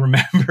 And I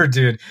remember,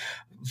 dude,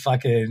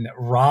 fucking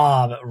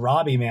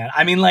Robbie, man.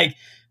 I mean, like.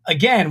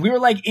 Again, we were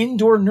like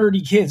indoor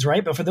nerdy kids,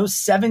 right? But for those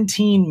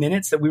 17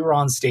 minutes that we were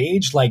on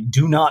stage, like,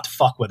 do not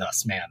fuck with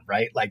us, man,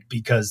 right? Like,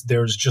 because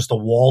there's just a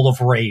wall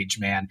of rage,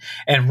 man.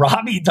 And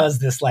Robbie does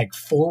this like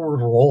forward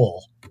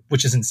roll,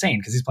 which is insane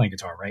because he's playing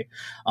guitar, right?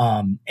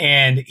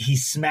 And he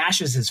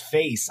smashes his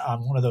face on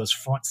one of those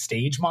front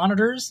stage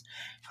monitors,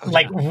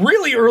 like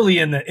really early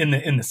in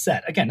the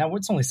set. Again, now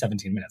it's only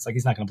 17 minutes. Like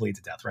he's not going to bleed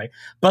to death, right?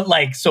 But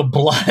like, so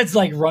blood's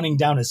like running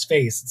down his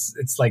face.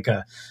 It's like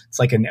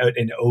an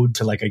ode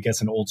to like, I guess,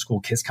 an old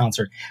school Kiss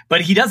concert. But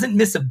he doesn't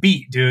miss a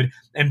beat, dude.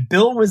 And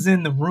Bill was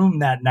in the room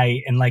that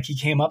night, and like he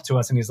came up to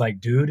us and he's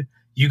like, "Dude,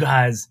 you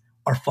guys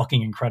are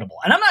fucking incredible."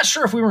 And I'm not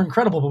sure if we were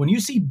incredible, but when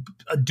you see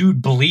a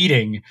dude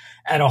bleeding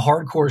at a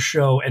hardcore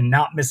show and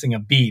not missing a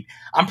beat,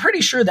 I'm pretty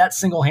sure that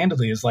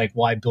single-handedly is like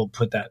why Bill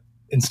put that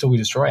in "Still We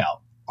Destroy"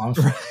 out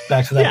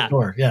back to that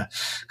door. Yeah.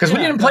 Because we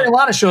didn't play a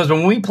lot of shows, but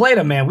when we played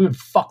them, man, we would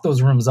fuck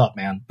those rooms up,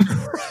 man.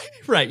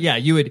 Right. Yeah.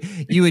 You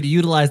would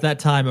utilize that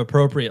time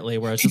appropriately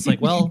where it's just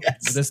like, well,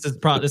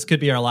 this could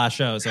be our last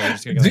show. So we're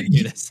just going to go ahead and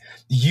do this.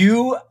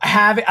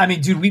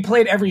 Dude, we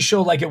played every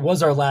show like it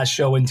was our last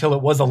show until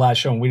it was the last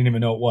show and we didn't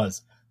even know it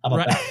was. How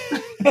about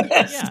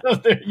that? So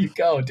there you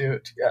go,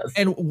 dude. Yes.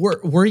 And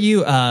were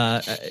you,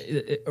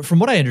 from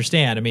what I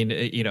understand, I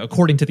mean,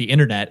 according to the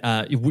internet,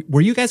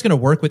 were you guys going to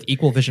work with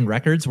Equal Vision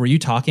Records? Were you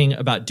talking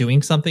about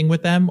doing something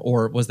with them,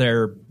 or was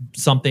there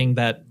something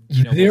that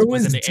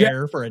was in the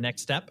air for a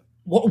next step?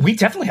 Well, we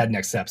definitely had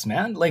next steps,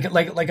 man. Like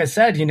I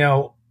said,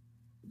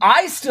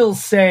 I still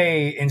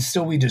say "And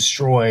Still We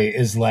Destroy"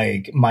 is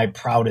like my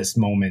proudest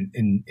moment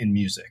in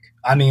music.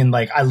 I mean,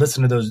 like, I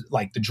listened to those,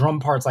 like the drum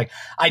parts, like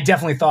I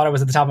definitely thought I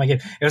was at the top of my game.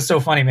 It was so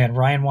funny, man.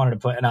 Ryan wanted to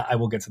put, and I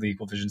will get to the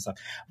Equal Vision stuff.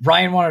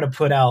 Ryan wanted to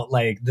put out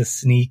like the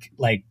sneak,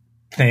 like,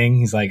 thing.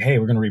 He's like, hey,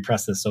 we're going to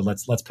repress this. So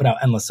let's put out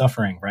Endless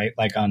Suffering, right?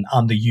 Like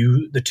on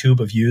the tube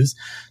of U's.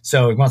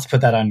 So he wants to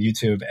put that on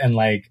YouTube. And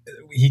like,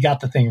 he got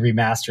the thing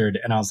remastered.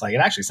 And I was like,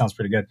 it actually sounds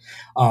pretty good.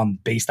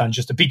 Based on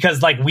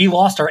because like we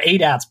lost our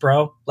ADATs,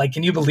 bro. Like,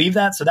 can you believe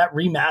that? So that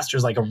remaster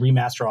is like a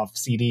remaster off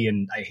CD.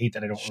 And I hate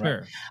that I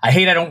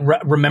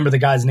don't remember the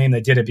guy's name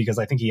that did it, because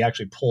I think he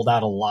actually pulled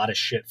out a lot of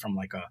shit from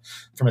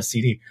a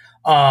CD.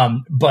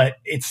 But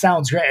it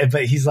sounds great.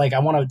 But he's like, I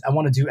want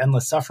to do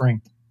Endless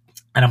Suffering.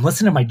 And I'm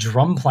listening to my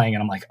drum playing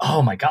and I'm like,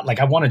 oh my God, like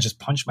I want to just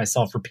punch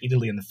myself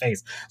repeatedly in the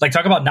face. Like,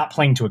 talk about not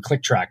playing to a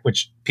click track,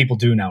 which people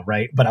do now,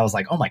 right? But I was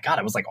like, oh my God,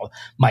 I was like,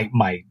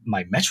 my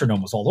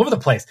metronome was all over the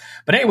place.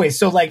 But anyway,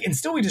 so like, and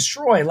Still We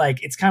Destroy,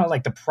 like, it's kind of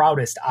like the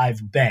proudest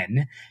I've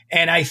been.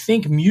 And I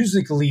think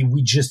musically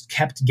we just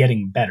kept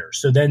getting better.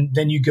 So then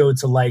you go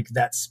to like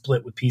that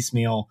split with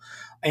Piecemeal.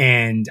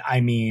 And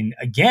I mean,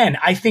 again,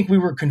 I think we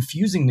were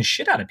confusing the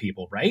shit out of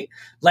people, right?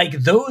 Like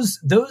those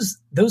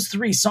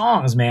three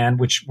songs, man,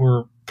 which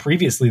were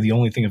previously the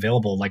only thing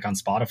available like on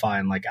Spotify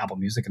and like Apple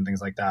Music and things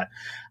like that.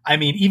 I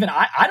mean, even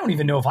I don't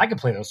even know if I could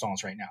play those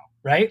songs right now,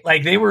 right?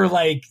 Like they were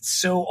like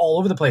so all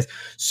over the place.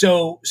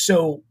 So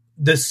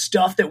the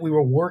stuff that we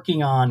were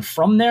working on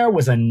from there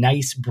was a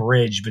nice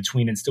bridge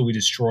between And Still We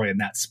Destroy and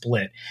that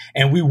split.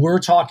 And we were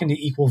talking to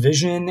Equal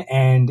Vision,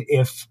 and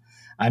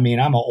I'm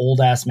an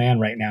old ass man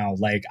right now.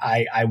 Like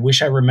I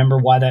wish I remember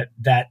why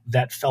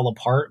that fell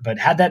apart, but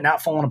had that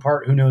not fallen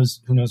apart, who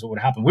knows what would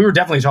happen. We were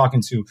definitely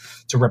talking to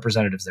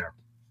representatives there.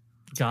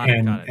 Got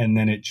it. And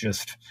then it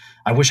just,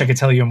 I wish I could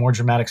tell you a more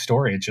dramatic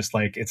story. It's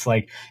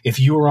like if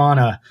you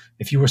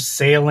were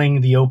sailing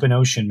the open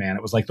ocean, man,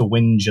 it was like the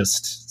wind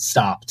just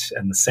stopped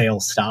and the sail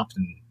stopped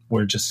and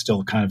we're just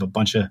still kind of a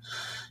bunch of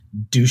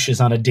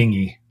douches on a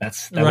dinghy.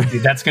 That's going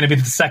to be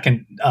the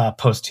second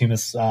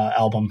posthumous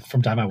album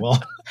from Time I Will.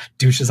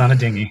 Douches on a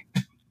dinghy.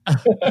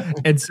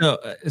 And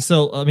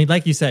so I mean,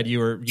 like you said, you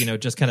were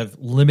just kind of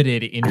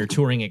limited in your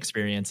touring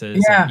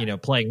experiences,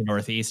 and, playing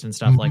Northeast and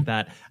stuff like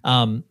that.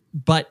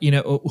 But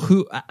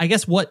I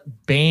guess what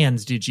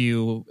bands did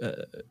you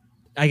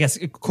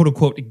quote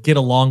unquote get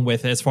along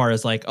with, as far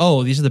as like,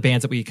 oh, these are the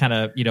bands that we kind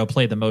of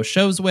played the most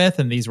shows with,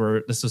 and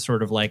this is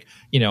sort of like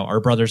our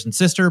brothers and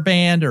sister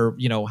band, or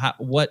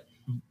what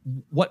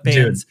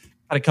bands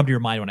kind of come to your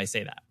mind when I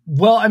say that?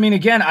 Well, I mean,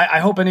 again, I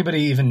hope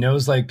anybody even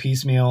knows like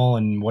Piecemeal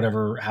and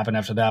whatever happened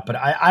after that. But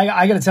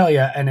I got to tell you,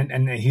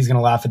 and he's going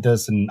to laugh at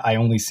this, and I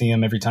only see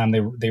him every time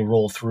they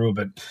roll through.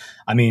 But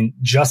I mean,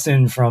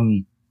 Justin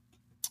from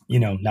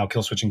now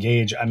Killswitch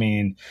Engage. I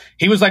mean,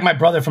 he was like my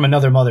brother from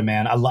another mother,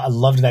 man. I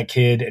loved that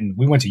kid. And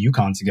we went to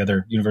UConn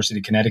together, University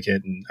of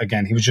Connecticut. And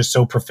again, he was just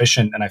so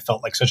proficient. And I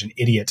felt like such an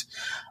idiot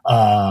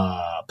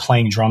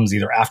playing drums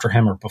either after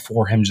him or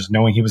before him, just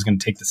knowing he was going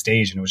to take the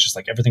stage. And it was just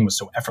like, everything was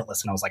so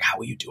effortless. And I was like, how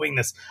are you doing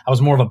this? I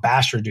was more of a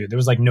basher dude. There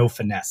was like no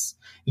finesse.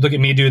 You look at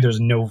me, dude, there's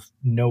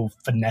no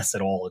finesse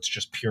at all. It's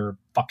just pure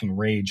fucking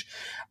rage.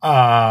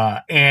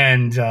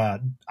 And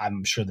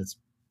I'm sure that's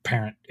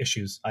parent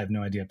issues. I have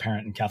no idea,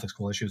 parent and Catholic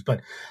school issues.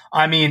 But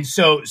I mean,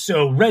 so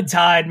Red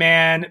Tide,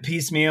 man,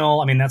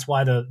 Piecemeal. I mean, that's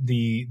why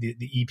the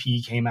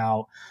EP came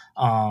out.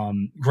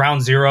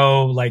 Ground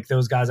Zero, like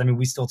those guys. I mean,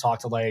 we still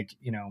talk to like,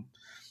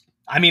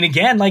 I mean,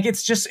 again, like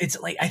it's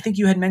like, I think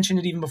you had mentioned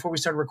it even before we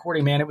started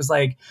recording, man. It was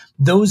like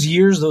those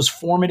years, those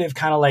formative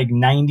kind of like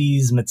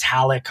 90s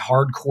metallic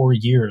hardcore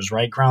years,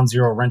 right? Ground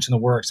Zero, Wrench in the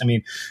Works. I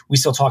mean, I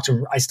still talk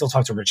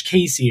to Rich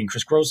Casey and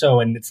Chris Grosso.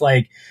 And it's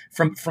like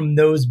from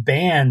those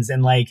bands,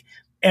 and like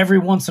every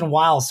once in a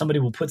while, somebody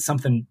will put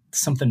something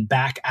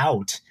back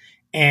out.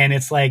 And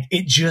it's like,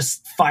 it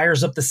just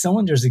fires up the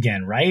cylinders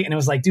again. Right. And it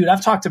was like, dude,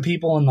 I've talked to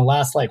people in the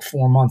last like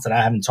 4 months that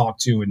I haven't talked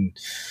to in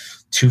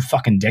 2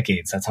 fucking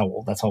decades. That's how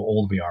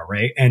old we are.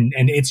 Right. And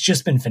it's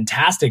just been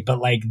fantastic. But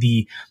like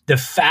the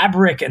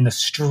fabric and the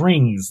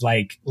strings,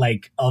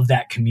 like of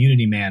that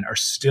community, man, are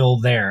still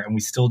there. And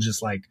we still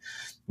just like,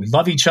 we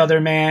love each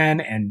other, man.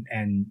 And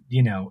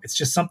it's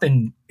just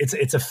something,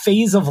 it's a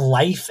phase of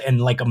life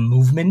and like a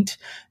movement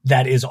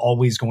that is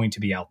always going to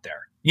be out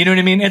there. You know what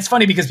I mean? It's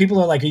funny because people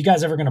are like, are you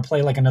guys ever going to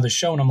play like another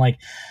show? And I'm like,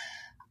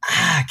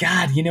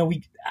 God,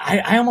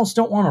 I almost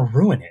don't want to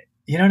ruin it.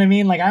 You know what I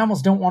mean? Like, I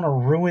almost don't want to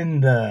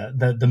ruin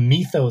the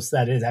mythos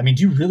that is. I mean,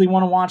 do you really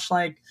want to watch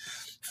like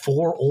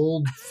 4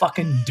 old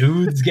fucking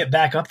dudes get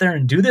back up there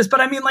and do this? But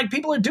I mean, like,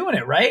 people are doing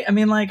it, right? I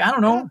mean, like, I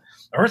don't know.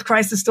 Earth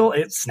Christ is still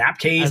it's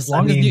Snapcase. As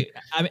long as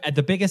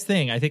the biggest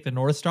thing, I think the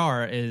North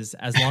Star is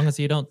as long as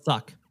you don't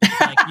suck.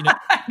 Like,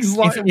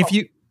 if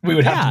you we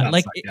would have to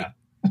like suck, yeah.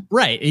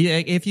 Right.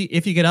 If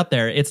you get up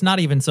there, it's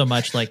not even so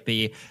much like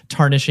the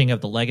tarnishing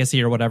of the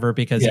legacy or whatever,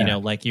 because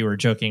like you were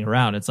joking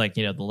around. It's like,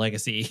 the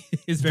legacy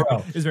is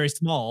very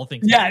small.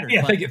 Things matter,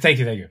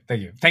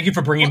 Thank you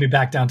for bringing me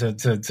back down to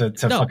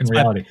fucking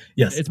reality.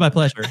 Yes, it's my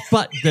pleasure.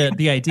 But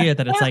the idea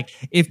that it's like,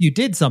 if you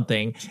did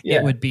something,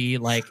 it would be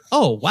like,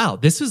 oh wow,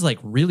 this is like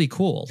really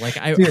cool. Like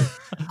I've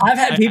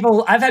had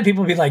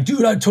people be like,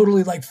 dude, I'd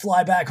totally like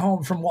fly back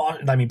home from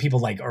Washington. I mean, people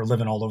like are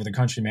living all over the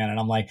country, man, and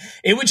I'm like,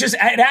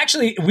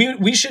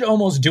 we should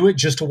almost do it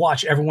just to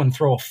watch everyone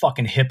throw a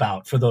fucking hip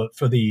out for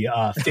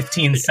the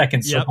 15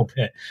 second circle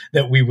pit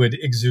that we would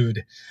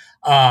exude.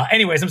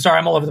 Anyways, I'm sorry,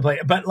 I'm all over the place.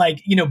 But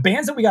like,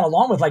 bands that we got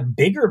along with, like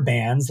bigger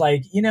bands,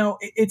 like,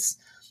 it's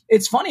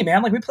funny,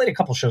 man. Like, we played a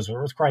couple shows with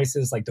Earth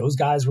Crisis. Like, those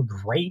guys were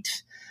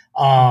great.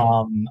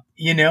 I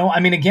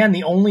mean, again,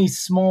 the only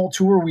small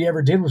tour we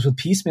ever did was with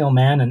Piecemeal,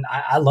 man. And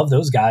I love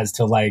those guys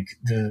to like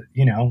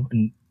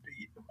and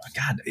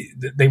God,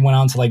 they went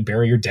on to like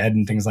Bury Your Dead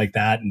and things like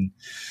that. And,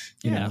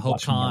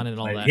 Hope Con and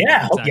all that.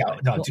 Yeah,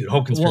 exactly.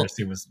 Hope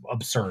Conspiracy was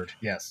absurd.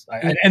 Yes,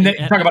 and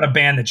talk about a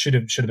band that should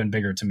have been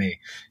bigger to me.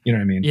 You know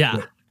what I mean?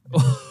 Yeah.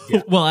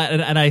 Well,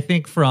 and I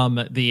think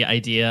from the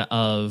idea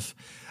of,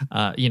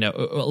 a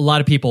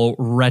lot of people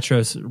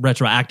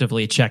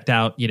retroactively checked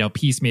out,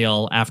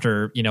 Piecemeal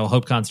after,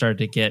 HopeCon started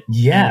to get,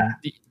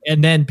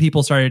 and then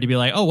people started to be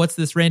like, oh, what's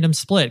this random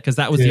split? Because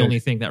that was the only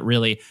thing that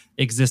really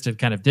existed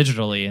kind of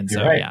digitally. And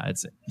so,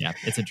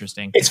 it's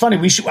interesting. It's funny.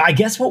 I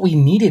guess what we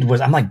needed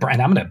was, I'm like,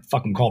 Brian, I'm going to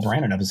fucking call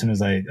Brandon up as soon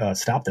as I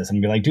stop this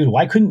and be like, dude,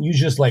 why couldn't you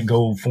just like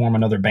go form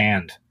another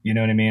band? You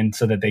know what I mean?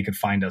 So that they could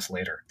find us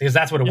later. Because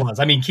that's what it was.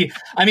 I mean,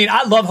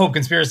 I love Hope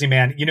Conspiracy,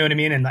 man. You know what I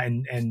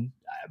mean?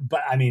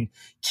 But I mean,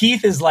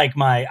 Keith is like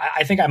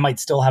I think I might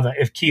still have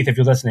if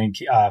you're listening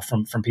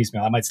from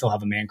Piecemeal, I might still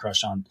have a man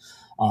crush on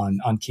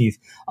Keith.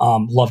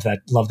 Love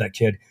that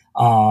kid.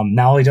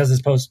 Now all he does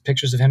is post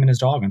pictures of him and his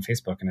dog on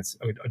Facebook, and it's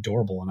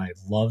adorable, and I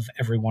love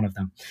every one of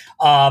them.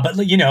 But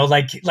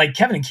like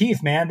Kevin and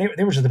Keith, man,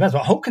 they were just the best.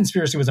 But Hope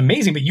Conspiracy was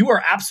amazing. But you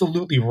are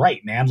absolutely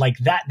right, man. Like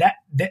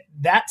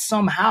that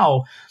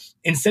somehow,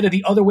 instead of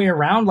the other way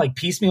around, like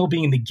Piecemeal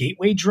being the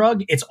gateway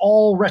drug, it's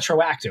all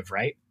retroactive,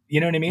 right? You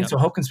know what I mean? Yep. So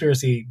Hope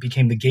Conspiracy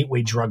became the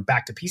gateway drug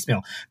back to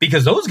Piecemeal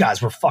because those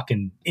guys were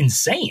fucking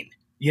insane.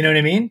 You know what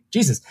I mean?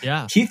 Jesus.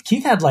 Yeah.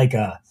 Keith had like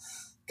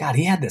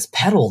he had this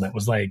pedal that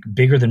was like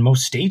bigger than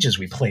most stages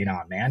we played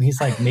on, man. He's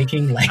like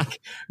making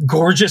like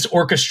gorgeous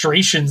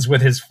orchestrations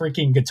with his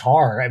freaking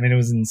guitar. I mean, it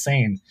was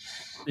insane.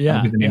 Yeah.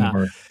 That'll be the name of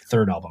our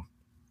third album.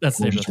 That's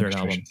the name of the third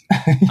album.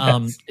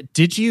 Yes.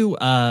 Did you,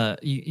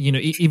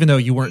 even though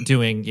you weren't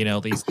doing,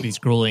 these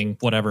grueling,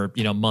 whatever,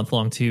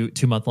 month-long,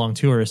 2-month-long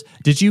tours,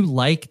 did you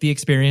like the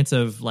experience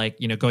of like,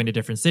 going to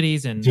different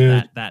cities and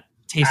that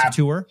taste of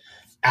tour?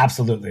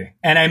 Absolutely.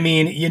 And I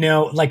mean,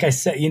 like I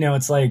said,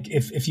 it's like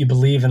if you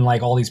believe in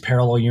like all these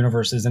parallel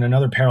universes, in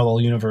another parallel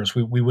universe,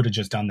 we would have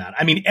just done that.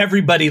 I mean,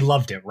 everybody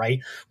loved it, right?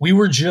 We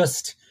were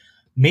just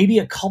maybe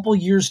a couple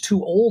years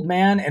too old,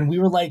 man. And we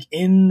were like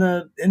in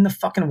the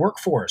fucking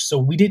workforce. So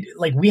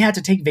we had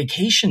to take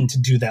vacation to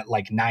do that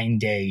like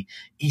 9-day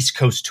East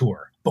Coast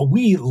tour. But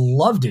we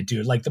loved it,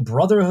 dude. Like the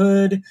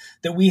brotherhood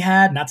that we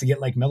had, not to get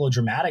like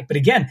melodramatic, but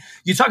again,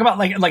 you talk about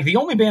like the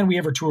only band we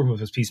ever toured with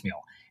was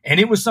Piecemeal. And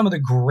it was some of the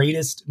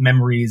greatest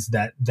memories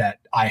that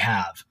I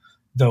have.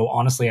 Though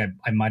honestly,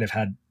 I might have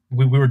had,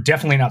 we were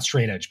definitely not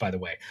straight edge, by the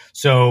way.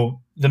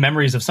 So the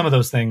memories of some of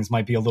those things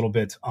might be a little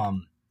bit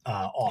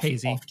off.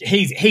 Hazy.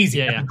 Hazy.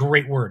 Yeah, That's a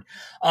great word.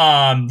 But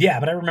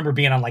I remember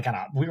being on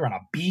we were on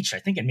a beach, I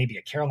think in maybe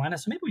a Carolina.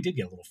 So maybe we did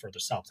get a little further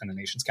south than the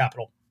nation's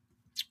capital.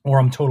 Or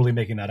I'm totally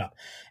making that up.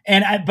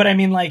 But I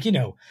mean, like,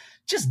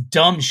 just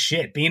dumb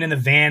shit. Being in the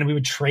van, we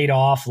would trade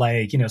off.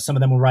 Like, some of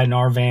them would ride in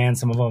our van,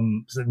 some of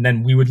them, and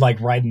then we would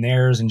like ride in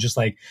theirs, and just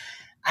like,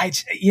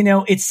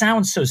 it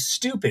sounds so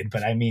stupid,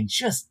 but I mean,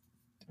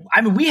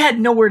 we had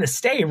nowhere to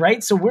stay,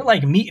 right? So we're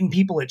like meeting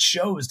people at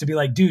shows to be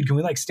like, dude, can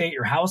we like stay at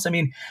your house? I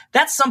mean,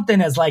 that's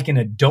something as like an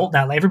adult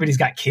now. Like, everybody's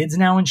got kids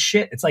now and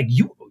shit. It's like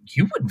you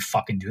wouldn't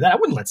fucking do that. I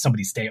wouldn't let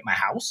somebody stay at my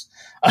house.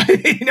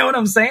 You know what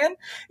I'm saying?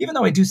 Even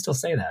though I do still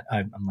say that.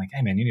 I'm like,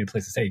 hey man, you need a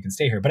place to stay. You can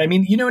stay here. But I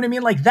mean, you know what I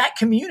mean? Like that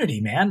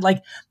community, man,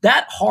 like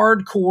that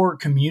hardcore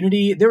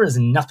community, there is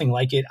nothing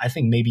like it. I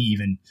think maybe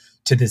even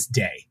to this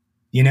day,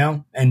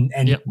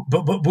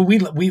 but we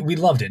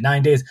loved it.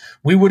 9 days.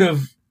 We would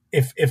have,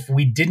 if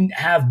we didn't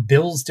have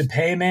bills to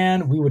pay,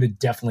 man, we would have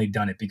definitely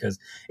done it because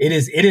it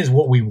is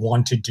what we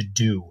wanted to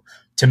do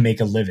to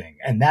make a living.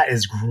 And that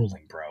is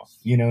grueling, bro.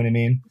 You know what I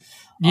mean?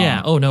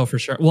 Yeah. Oh no, for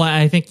sure. Well,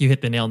 I think you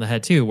hit the nail on the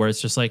head too, where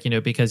it's just like,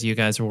 because you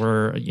guys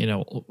were,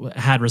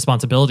 had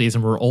responsibilities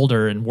and were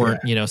older and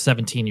weren't,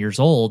 17 years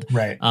old.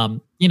 Right.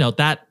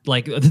 That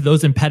like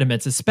those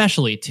impediments,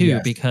 especially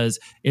too, because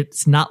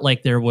it's not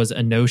like there was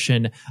a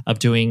notion of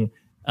doing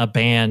a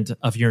band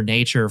of your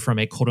nature from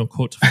a quote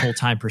unquote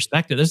full-time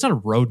perspective. There's not a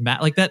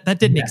roadmap like that. That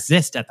didn't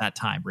exist at that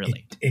time,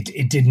 really.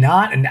 It did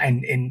not.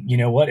 And you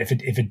know what, if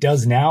it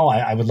does now,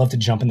 I would love to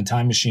jump in the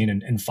time machine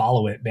and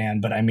follow it,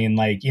 man. But I mean,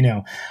 like,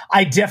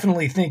 I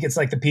definitely think it's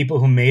like the people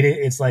who made it.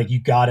 It's like,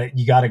 you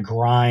gotta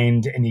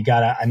grind and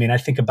I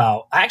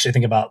actually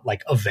think about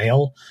like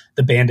Avail,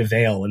 the band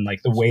Avail, and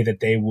like the way that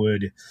they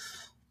would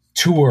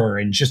tour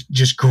and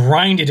just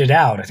grinded it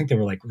out. I think they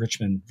were like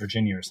Richmond,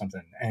 Virginia or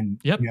something. And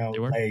they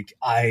were. like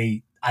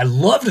I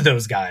loved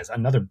those guys.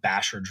 Another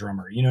basher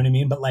drummer, you know what I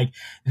mean? But like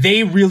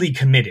they really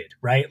committed,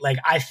 right? Like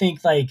I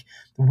think like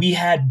we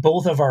had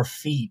both of our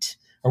feet,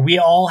 or we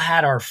all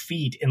had our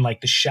feet in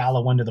like the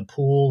shallow end of the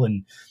pool,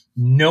 and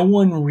no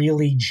one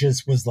really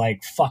just was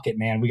like, fuck it,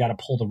 man, we got to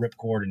pull the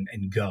ripcord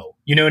and go.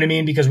 You know what I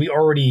mean? Because we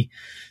already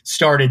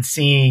started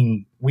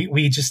seeing,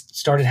 we just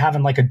started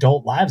having like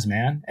adult lives,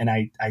 man. And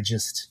I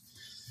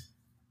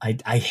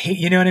hate,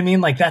 you know what I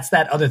mean? Like that's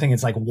that other thing.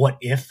 It's like, what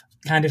if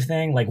kind of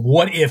thing? Like,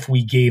 what if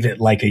we gave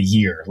it like a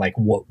year? Like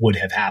what would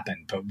have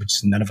happened? But which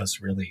none of us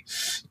really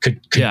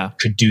could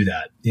do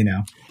that,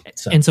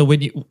 And so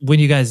when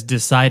you guys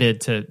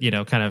decided to,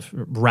 kind of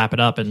wrap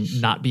it up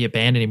and not be a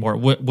band anymore,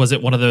 was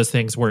it one of those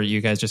things where you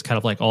guys just kind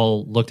of like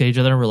all looked at each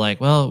other and were like,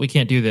 well, we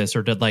can't do this?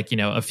 Or did like,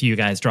 a few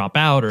guys drop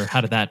out, or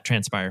how did that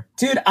transpire?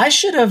 Dude, I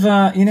should have,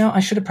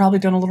 probably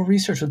done a little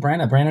research with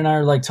Brandon. Brandon and I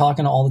are like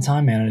talking all the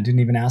time, man. And I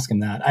didn't even ask him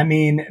that. I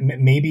mean,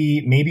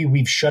 maybe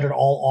we've shut it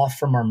all off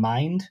from our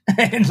mind.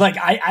 And like,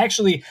 I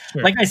actually,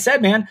 sure. Like I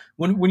said, man,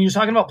 when you're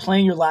talking about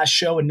playing your last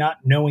show and not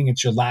knowing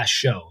it's your last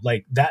show,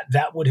 like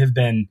that would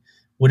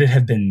it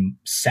have been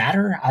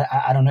sadder?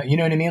 I don't know. You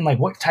know what I mean? Like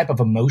what type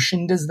of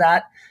emotion does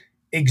that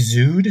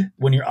exude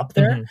when you're up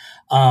there?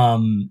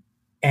 Mm-hmm.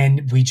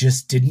 And we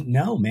just didn't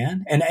know,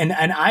 man. And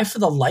I, for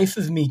the life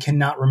of me,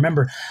 cannot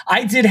remember.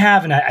 I did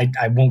have, and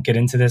I won't get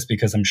into this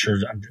because I'm sure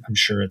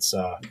it's,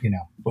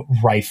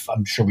 rife.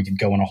 I'm sure we could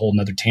go on a whole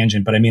nother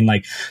tangent, but I mean,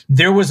 like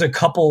there was a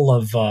couple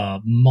of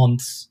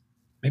months,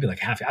 maybe like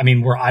half,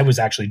 where I was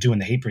actually doing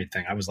the Hatebreed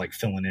thing. I was like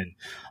filling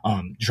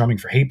in, drumming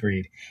for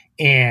Hatebreed,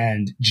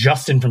 and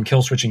Justin from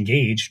Killswitch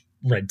Engage,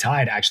 Red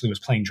Tide, actually was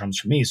playing drums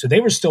for me. So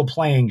they were still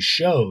playing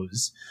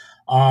shows.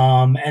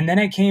 And then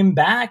I came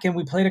back and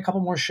we played a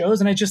couple more shows,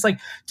 and I just like,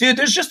 dude,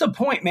 there's just a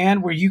point,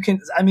 man, where you can,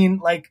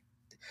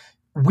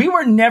 we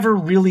were never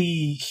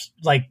really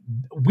like,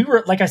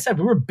 like I said,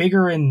 we were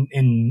bigger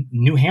in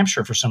New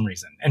Hampshire for some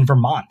reason, and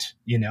Vermont,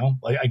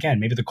 like, again,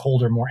 maybe the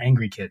colder, more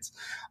angry kids.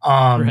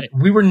 Right.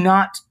 We were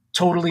not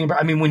totally,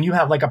 when you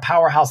have like a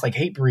powerhouse like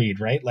Hatebreed,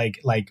 right?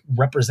 Like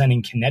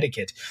representing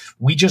Connecticut,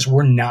 we just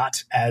were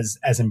not as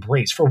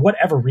embraced for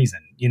whatever reason,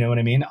 you know what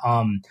I mean?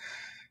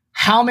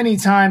 How many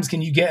times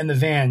can you get in the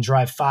van,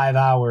 drive 5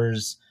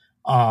 hours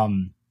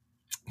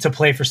to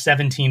play for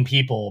 17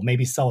 people,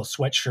 maybe sell a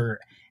sweatshirt,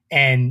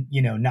 and,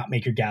 not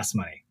make your gas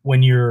money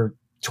when you're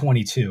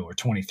 22 or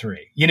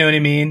 23? You know what I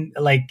mean?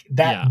 Like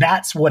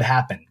that's what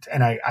happened.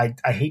 And I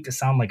hate to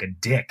sound like a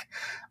dick,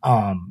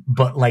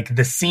 but like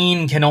the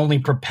scene can only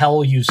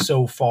propel you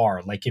so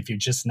far. Like if you're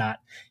just not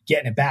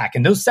getting it back.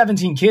 And those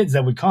 17 kids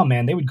that would come,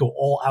 man, they would go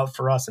all out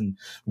for us, and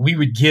we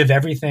would give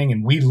everything,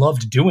 and we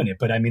loved doing it.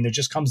 But there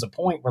just comes a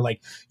point where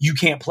like you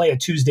can't play a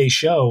Tuesday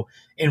show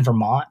in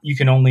Vermont. You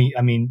can only,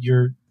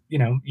 you're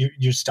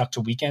stuck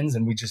to weekends,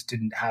 and we just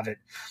didn't have it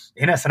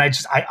in us. And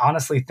I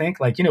honestly think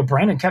like,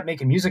 Brandon kept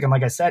making music. And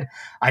like I said,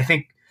 I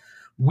think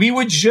we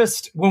would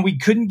just, when we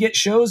couldn't get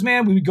shows,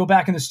 man, we would go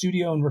back in the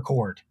studio and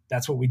record.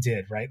 That's what we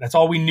did, right? That's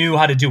all we knew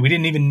how to do. We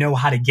didn't even know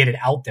how to get it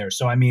out there.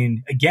 So,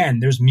 again,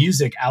 there's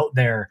music out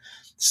there.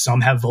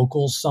 Some have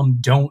vocals, some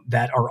don't,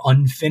 that are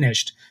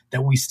unfinished,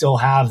 that we still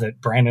have,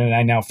 that Brandon and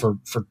I now for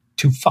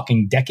 2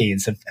 fucking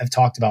decades have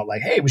talked about,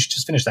 like, hey, we should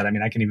just finish that.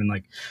 I can even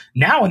like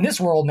now in this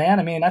world,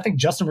 man, I think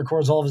Justin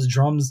records all of his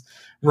drums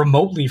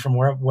remotely from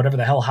whatever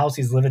the hell house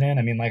he's living in.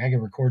 I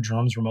can record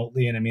drums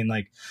remotely. And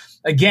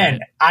again,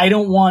 I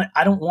don't want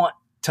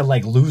to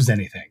like lose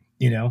anything,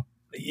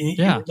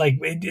 Yeah. Like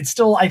it's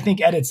still, I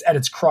think at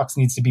its crux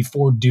needs to be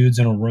 4 dudes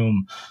in a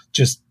room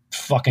just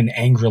fucking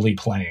angrily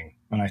playing.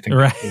 And I think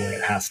that's the way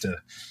it has to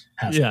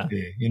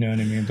be, you know what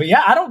I mean? But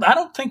yeah, I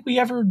don't think we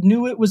ever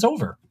knew it was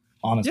over.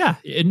 Honestly.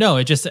 Yeah, no,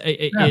 it just,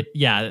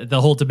 the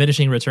whole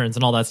diminishing returns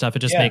and all that stuff, it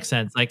just makes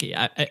sense. Like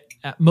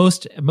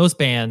most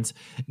bands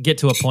get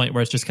to a point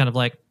where it's just kind of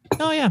like,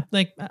 oh yeah,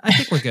 like I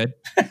think we're good.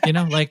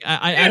 Like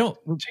I don't,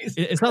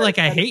 it's not like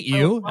I hate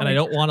you and I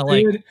don't want to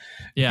like, dude,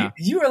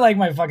 you are like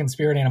my fucking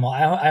spirit animal.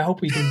 I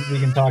hope we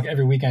can talk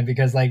every weekend,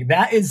 because like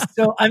that is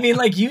so,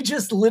 like you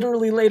just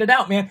literally laid it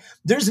out, man.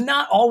 There's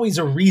not always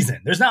a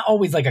reason. There's not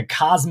always like a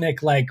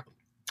cosmic, like,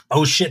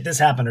 oh shit, this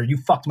happened, or you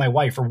fucked my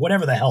wife, or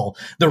whatever the hell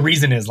the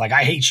reason is. Like,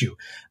 I hate you.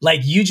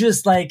 Like, you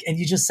just like, and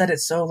you just said it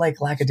so like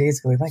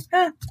lackadaisically, like,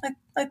 I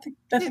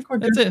think we're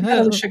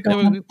good. Shit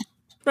going on.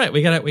 Right,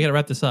 we gotta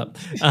wrap this up.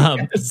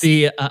 Yes.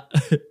 The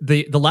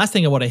last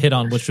thing I want to hit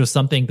on, which was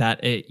something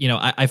that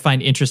I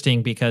find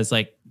interesting because,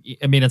 like,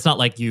 I mean, it's not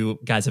like you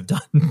guys have done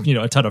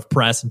a ton of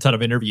press and ton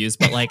of interviews,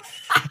 but like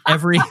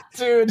every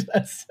dude,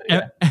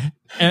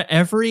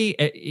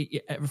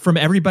 from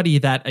everybody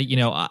that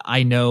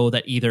I know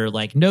that either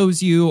like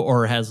knows you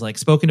or has like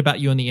spoken about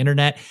you on the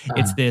internet,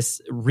 it's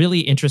this really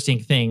interesting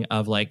thing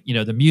of like,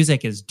 the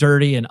music is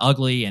dirty and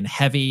ugly and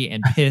heavy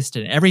and pissed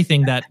and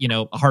everything that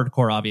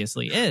hardcore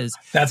obviously is.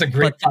 That's a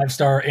great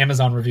 5-star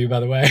Amazon review, by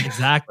the way.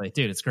 Exactly,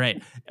 dude, it's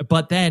great.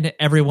 But then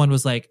everyone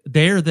was like,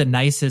 they're the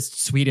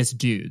nicest, sweetest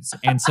dudes,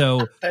 and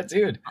so that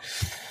dude,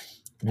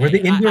 we're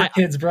the indoor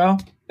kids, bro.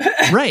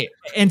 Right.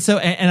 And so,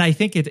 and I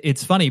think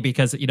it's funny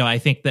because, I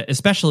think that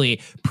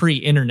especially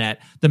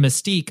pre-internet, the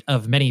mystique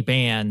of many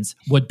bands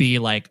would be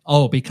like,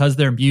 oh, because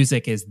their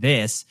music is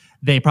this,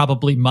 they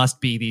probably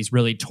must be these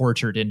really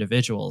tortured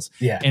individuals.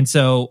 Yeah. And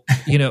so,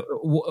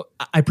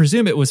 I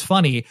presume it was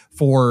funny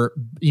for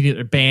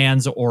either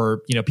bands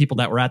or, people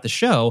that were at the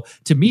show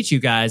to meet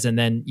you guys. And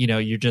then,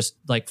 you're just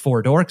like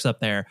four dorks up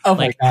there. Oh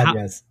like, my God,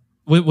 yes.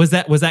 Was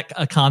that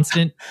a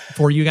constant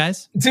for you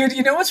guys? Dude,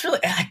 what's really,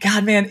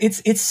 God, man,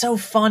 it's so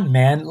fun,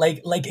 man.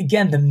 Like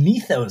again, the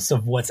mythos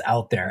of what's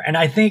out there. And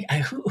I think,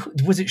 who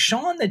was it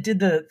Sean that did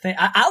the thing?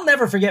 I'll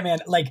never forget, man.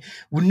 Like,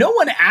 no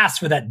one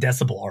asked for that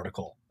Decibel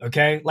article.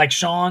 Okay. Like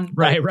Sean.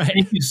 Right.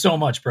 Thank you so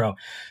much, bro.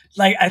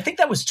 Like, I think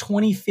that was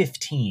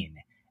 2015.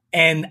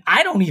 And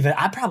I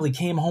probably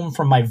came home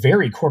from my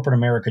very corporate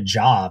America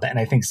job. And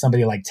I think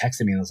somebody like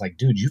texted me and was like,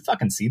 dude, you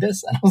fucking see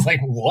this? And I was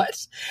like,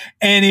 what?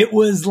 And it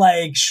was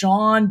like,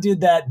 Sean did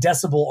that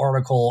Decibel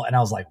article. And I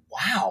was like,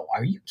 wow,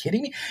 are you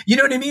kidding me? You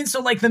know what I mean? So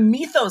like the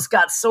mythos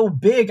got so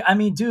big. I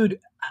mean, dude,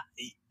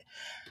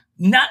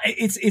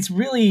 it's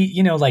really,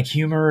 like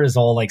humor is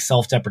all like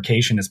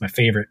self-deprecation is my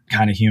favorite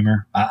kind of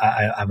humor.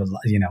 I would,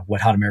 Wet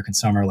Hot American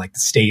Summer, like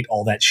The State,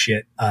 all that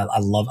shit. I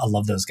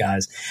love those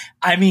guys.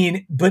 I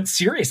mean, but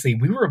seriously,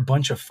 we were a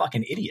bunch of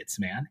fucking idiots,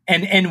 man.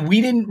 And we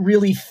didn't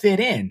really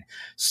fit in.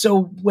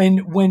 So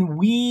when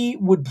we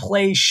would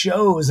play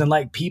shows and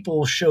like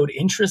people showed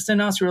interest in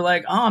us, we were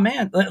like, oh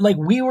man, like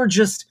we were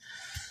just,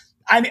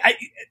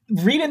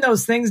 reading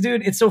those things,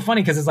 dude, it's so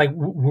funny because it's like,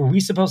 were we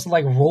supposed to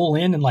like roll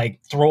in and like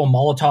throw a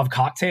Molotov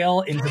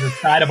cocktail into the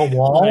side of a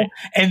wall right.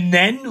 and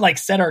then like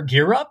set our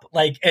gear up?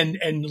 Like,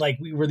 and like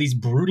we were these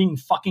brooding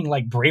fucking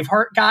like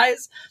Braveheart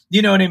guys.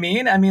 You know what I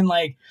mean? I mean,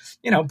 like,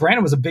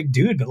 Brandon was a big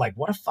dude, but like,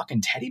 what a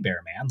fucking teddy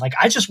bear, man. Like,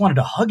 I just wanted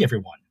to hug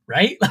everyone.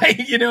 Right?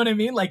 Like, you know what I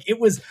mean? Like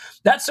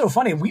that's so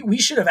funny. We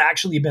should have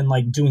actually been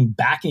like doing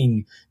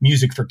backing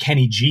music for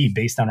Kenny G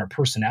based on our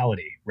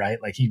personality,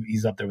 right? Like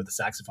he's up there with the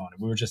saxophone.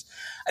 And we were just,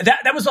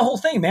 that was the whole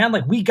thing, man.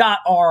 Like we got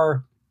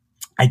all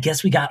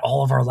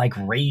of our like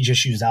rage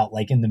issues out,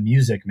 like in the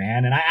music,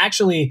 man. And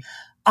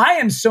I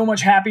am so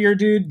much happier,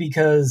 dude,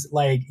 because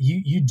like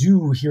you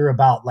do hear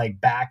about like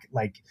back,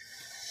 like,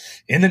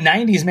 in the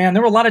 90s, man,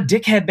 there were a lot of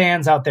dickhead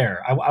bands out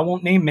there. I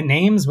won't name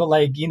names, but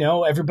like,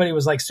 everybody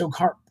was like so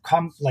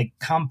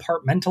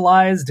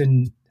compartmentalized,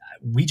 and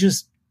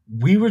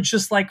we were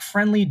just like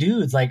friendly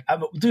dudes. Like,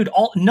 dude,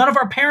 none of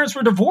our parents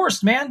were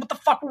divorced, man. What the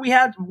fuck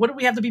what do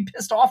we have to be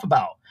pissed off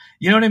about?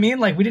 You know what I mean?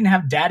 Like, we didn't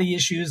have daddy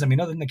issues. I mean,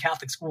 other than the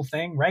Catholic school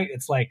thing, right?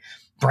 It's like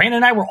Brandon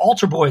and I were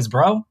altar boys,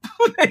 bro.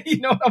 You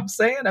know what I'm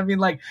saying? I mean,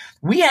 like,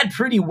 we had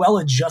pretty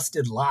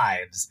well-adjusted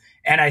lives.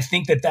 And I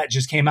think that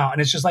just came out.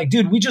 And it's just like,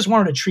 dude, we just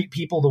wanted to treat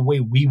people the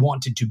way we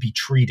wanted to be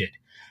treated.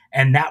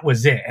 And that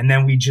was it. And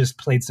then we just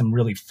played some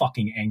really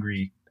fucking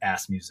angry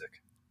ass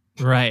music.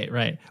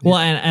 Right. Well,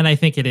 and I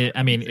think it is,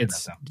 I mean,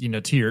 it's,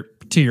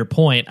 to your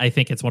point, I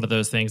think it's one of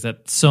those things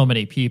that so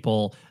many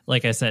people,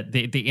 like I said,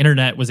 the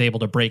internet was able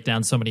to break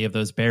down so many of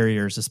those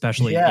barriers,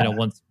 especially,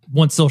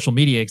 once social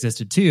media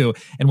existed too.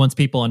 And once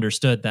people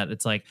understood that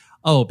it's like,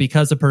 oh,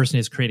 because a person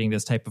is creating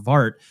this type of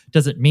art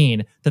doesn't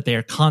mean that they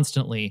are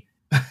constantly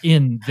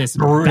in this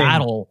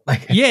battle.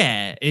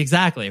 Yeah,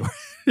 exactly.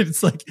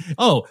 It's like,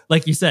 oh,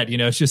 like you said,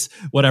 it's just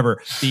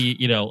whatever the,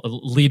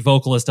 lead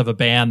vocalist of a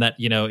band that,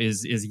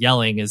 is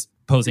yelling is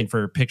posing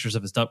for pictures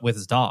of with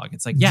his dog.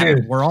 It's like, yeah,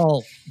 dude, we're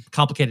all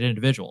complicated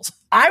individuals.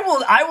 I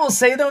will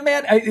say though,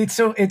 man, it's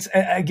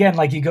again,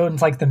 like you go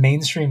into like the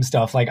mainstream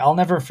stuff. Like I'll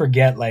never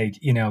forget, like,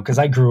 cause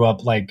I grew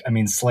up like, I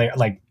mean,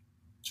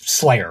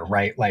 Slayer,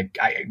 right? Like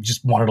I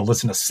just wanted to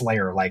listen to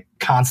Slayer like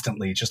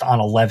constantly, just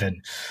on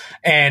 11.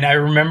 And I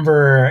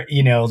remember,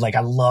 like I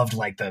loved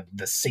like the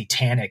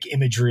satanic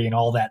imagery and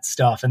all that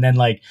stuff. And then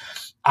like,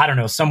 I don't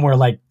know, somewhere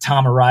like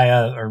Tom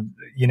Araya or,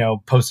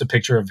 post a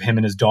picture of him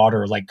and his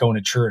daughter like going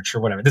to church or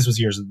whatever. This was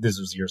years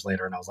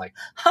later. And I was like,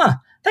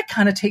 that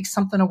kind of takes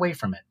something away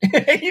from it.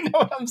 You know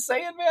what I'm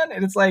saying, man?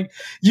 And it's like,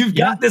 you've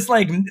got this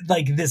like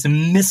this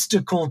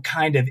mystical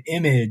kind of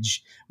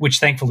image, which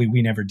thankfully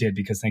we never did,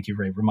 because thank you,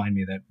 Ray, remind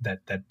me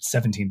that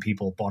 17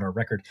 people bought our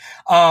record.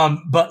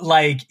 But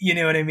like, you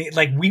know what I mean?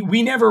 Like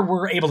we never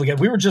were able to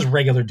we were just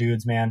regular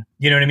dudes, man.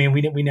 You know what I mean?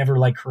 We never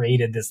like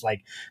created this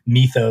like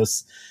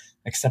mythos.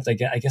 Except I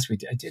guess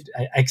I did.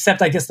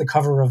 Except I guess the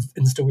cover of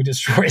 "Insta We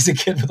Destroy" is a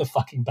kid with a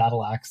fucking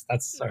battle axe.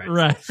 That's all right.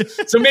 Right.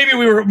 So maybe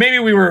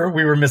we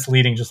were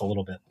misleading just a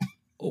little bit.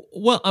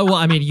 Well,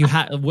 I mean,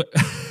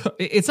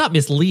 it's not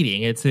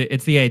misleading. It's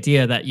the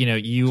idea that, you know,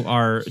 you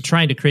are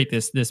trying to create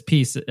this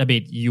piece. I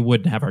mean, you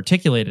wouldn't have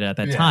articulated at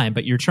that time,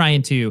 but you're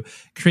trying to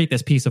create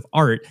this piece of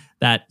art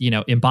that, you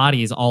know,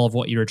 embodies all of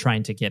what you're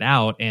trying to get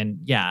out. And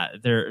yeah,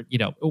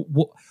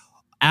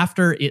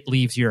 after it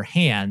leaves your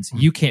hands,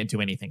 you can't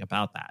do anything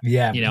about that.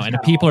 Yeah. You know, and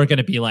people are going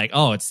to be like,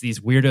 oh, it's these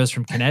weirdos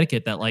from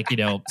Connecticut that, like, you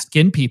know,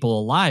 skin people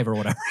alive or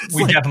whatever.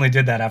 We definitely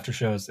did that after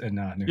shows in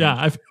New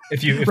Hampshire.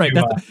 If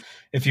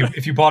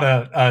you bought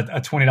a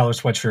 $20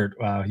 sweatshirt,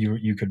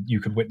 you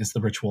could witness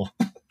the ritual.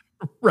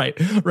 Right.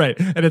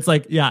 And it's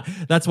like, yeah,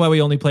 that's why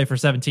we only play for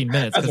 17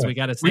 minutes, because we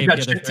got to save the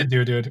other shit to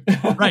do, dude.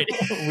 Right.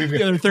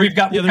 We've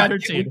got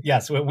 13.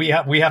 Yes, we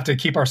have to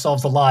keep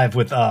ourselves alive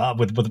with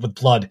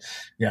blood.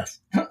 Yes.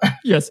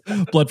 Yes,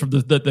 blood from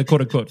the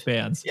quote unquote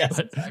fans. Yes,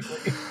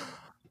 exactly.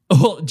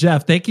 Well,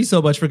 Jeff, thank you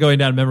so much for going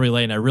down memory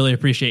lane. I really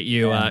appreciate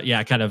you,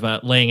 kind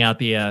of laying out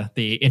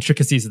the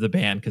intricacies of the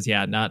band, because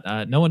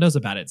no one knows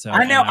about it. So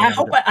I know.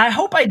 I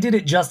hope I did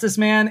it justice,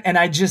 man. And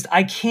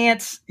I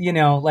can't, you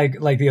know,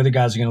 like the other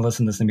guys are going to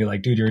listen to this and be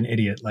like, dude, you're an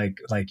idiot. Like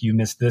you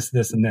missed this,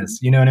 and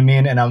this. You know what I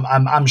mean? And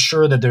I'm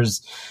sure that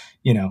there's,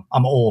 you know,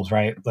 I'm old,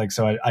 right? Like,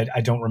 so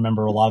I don't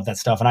remember a lot of that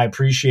stuff, and I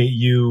appreciate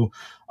you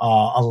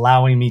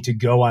allowing me to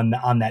go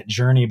on that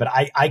journey. But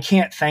I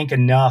can't thank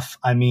enough.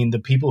 I mean, the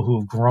people who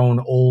have grown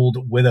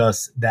old with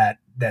us that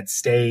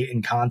stay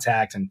in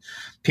contact, and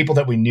people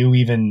that we knew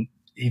even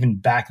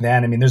back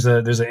then. I mean, there's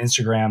an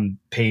Instagram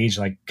page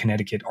like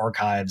Connecticut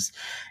Archives,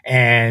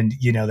 and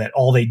you know that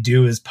all they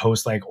do is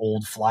post like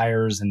old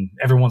flyers, and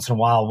every once in a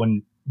while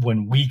when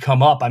we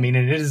come up, I mean,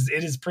 it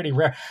is pretty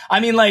rare. I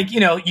mean, like, you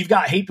know, you've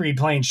got Hatebreed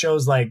playing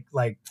shows like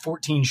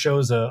 14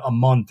 shows a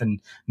month, and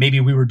maybe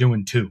we were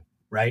doing 2.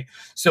 Right.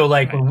 So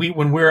like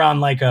when we're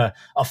on like a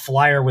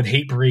flyer with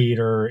Hatebreed,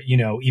 or, you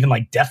know, even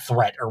like Death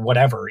Threat or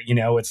whatever, you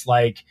know, it's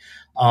like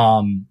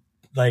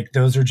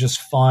those are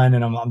just fun.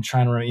 And I'm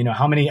trying to, you know,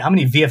 how many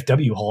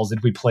VFW halls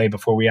did we play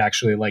before we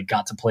actually like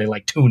got to play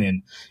like Tune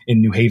In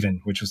New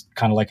Haven, which was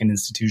kind of like an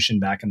institution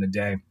back in the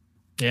day.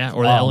 Yeah,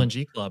 or the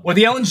LNG Club. Or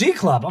the LNG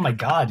Club. Oh my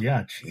God,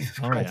 yeah. Jesus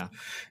Christ.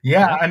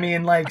 Yeah, I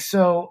mean, like,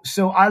 so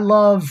I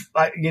love,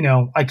 you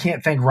know, I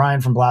can't thank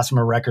Ryan from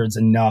Blasphemer Records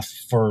enough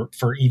for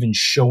even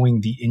showing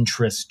the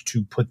interest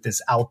to put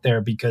this out there,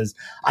 because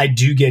I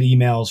do get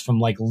emails from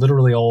like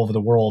literally all over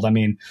the world. I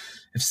mean,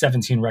 if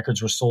 17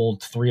 records were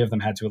sold, 3 of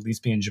them had to at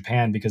least be in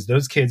Japan, because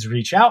those kids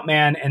reach out,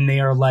 man, and they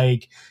are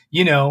like,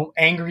 you know,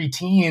 angry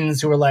teens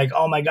who are like,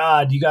 oh my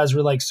God, you guys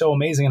were like so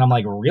amazing. And I'm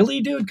like,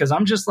 really, dude? Because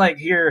I'm just like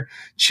here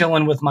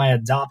chilling with my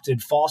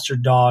adopted foster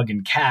dog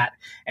and cat,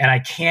 and I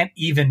can't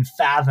even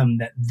fathom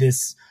that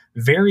this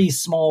very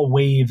small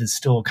wave is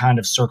still kind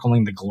of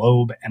circling the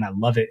globe, and I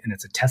love it. And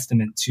it's a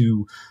testament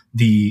to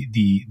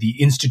the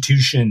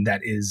institution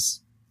that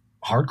is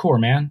hardcore,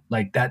 man.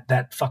 Like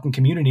that fucking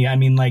community. I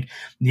mean, like,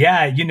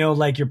 yeah, you know,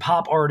 like your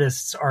pop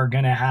artists are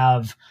gonna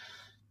have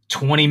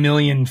 20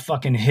 million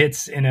fucking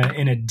hits in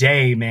a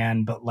day,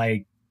 man, but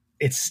like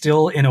it's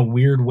still in a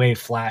weird way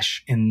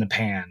flash in the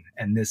pan.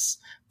 And this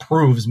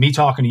proves, me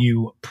talking to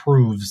you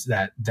proves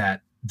that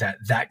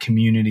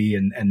community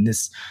and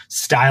this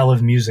style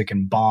of music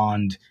and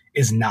bond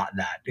is not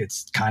that.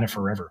 It's kind of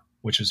forever,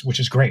 which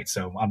is great.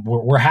 So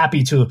we're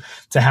happy to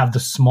have the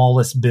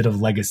smallest bit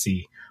of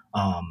legacy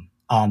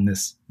on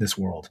this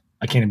world.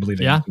 I can't even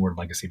believe I used the word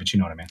legacy, but you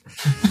know what I mean.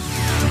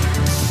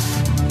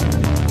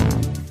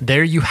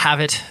 There you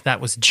have it.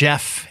 That was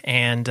Jeff.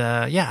 And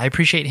I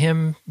appreciate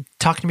him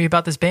talking to me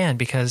about this band,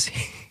 because,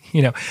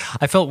 you know,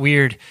 I felt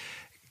weird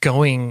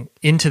going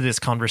into this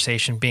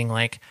conversation being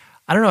like,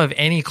 I don't know, have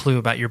any clue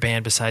about your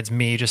band besides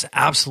me just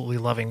absolutely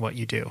loving what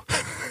you do.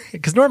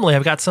 Because normally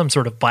I've got some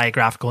sort of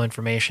biographical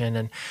information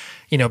and,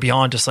 you know,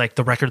 beyond just like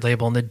the record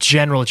label and the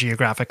general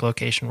geographic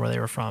location where they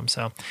were from.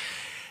 So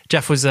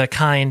Jeff was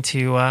kind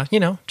to,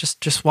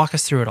 just walk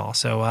us through it all.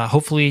 So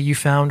hopefully you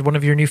found one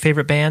of your new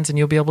favorite bands and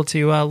you'll be able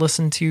to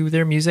listen to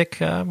their music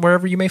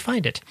wherever you may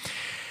find it.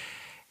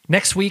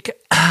 Next week,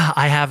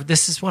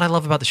 this is what I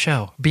love about the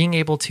show, being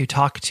able to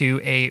talk to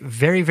a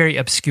very, very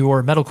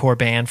obscure metalcore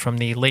band from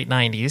the late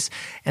 90s,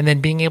 and then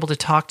being able to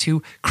talk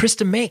to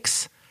Krista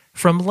Makes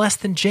from Less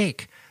Than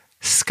Jake,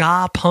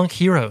 ska punk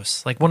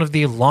heroes, like one of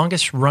the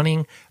longest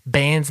running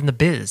bands in the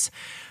biz.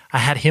 I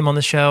had him on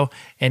the show,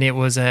 and it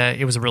was a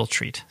real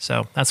treat.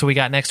 So that's what we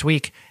got next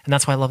week, and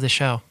that's why I love this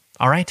show.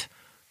 All right?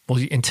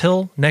 Well,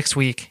 until next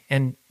week,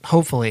 and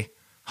hopefully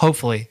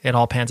it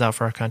all pans out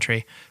for our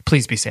country.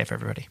 Please be safe,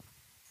 everybody.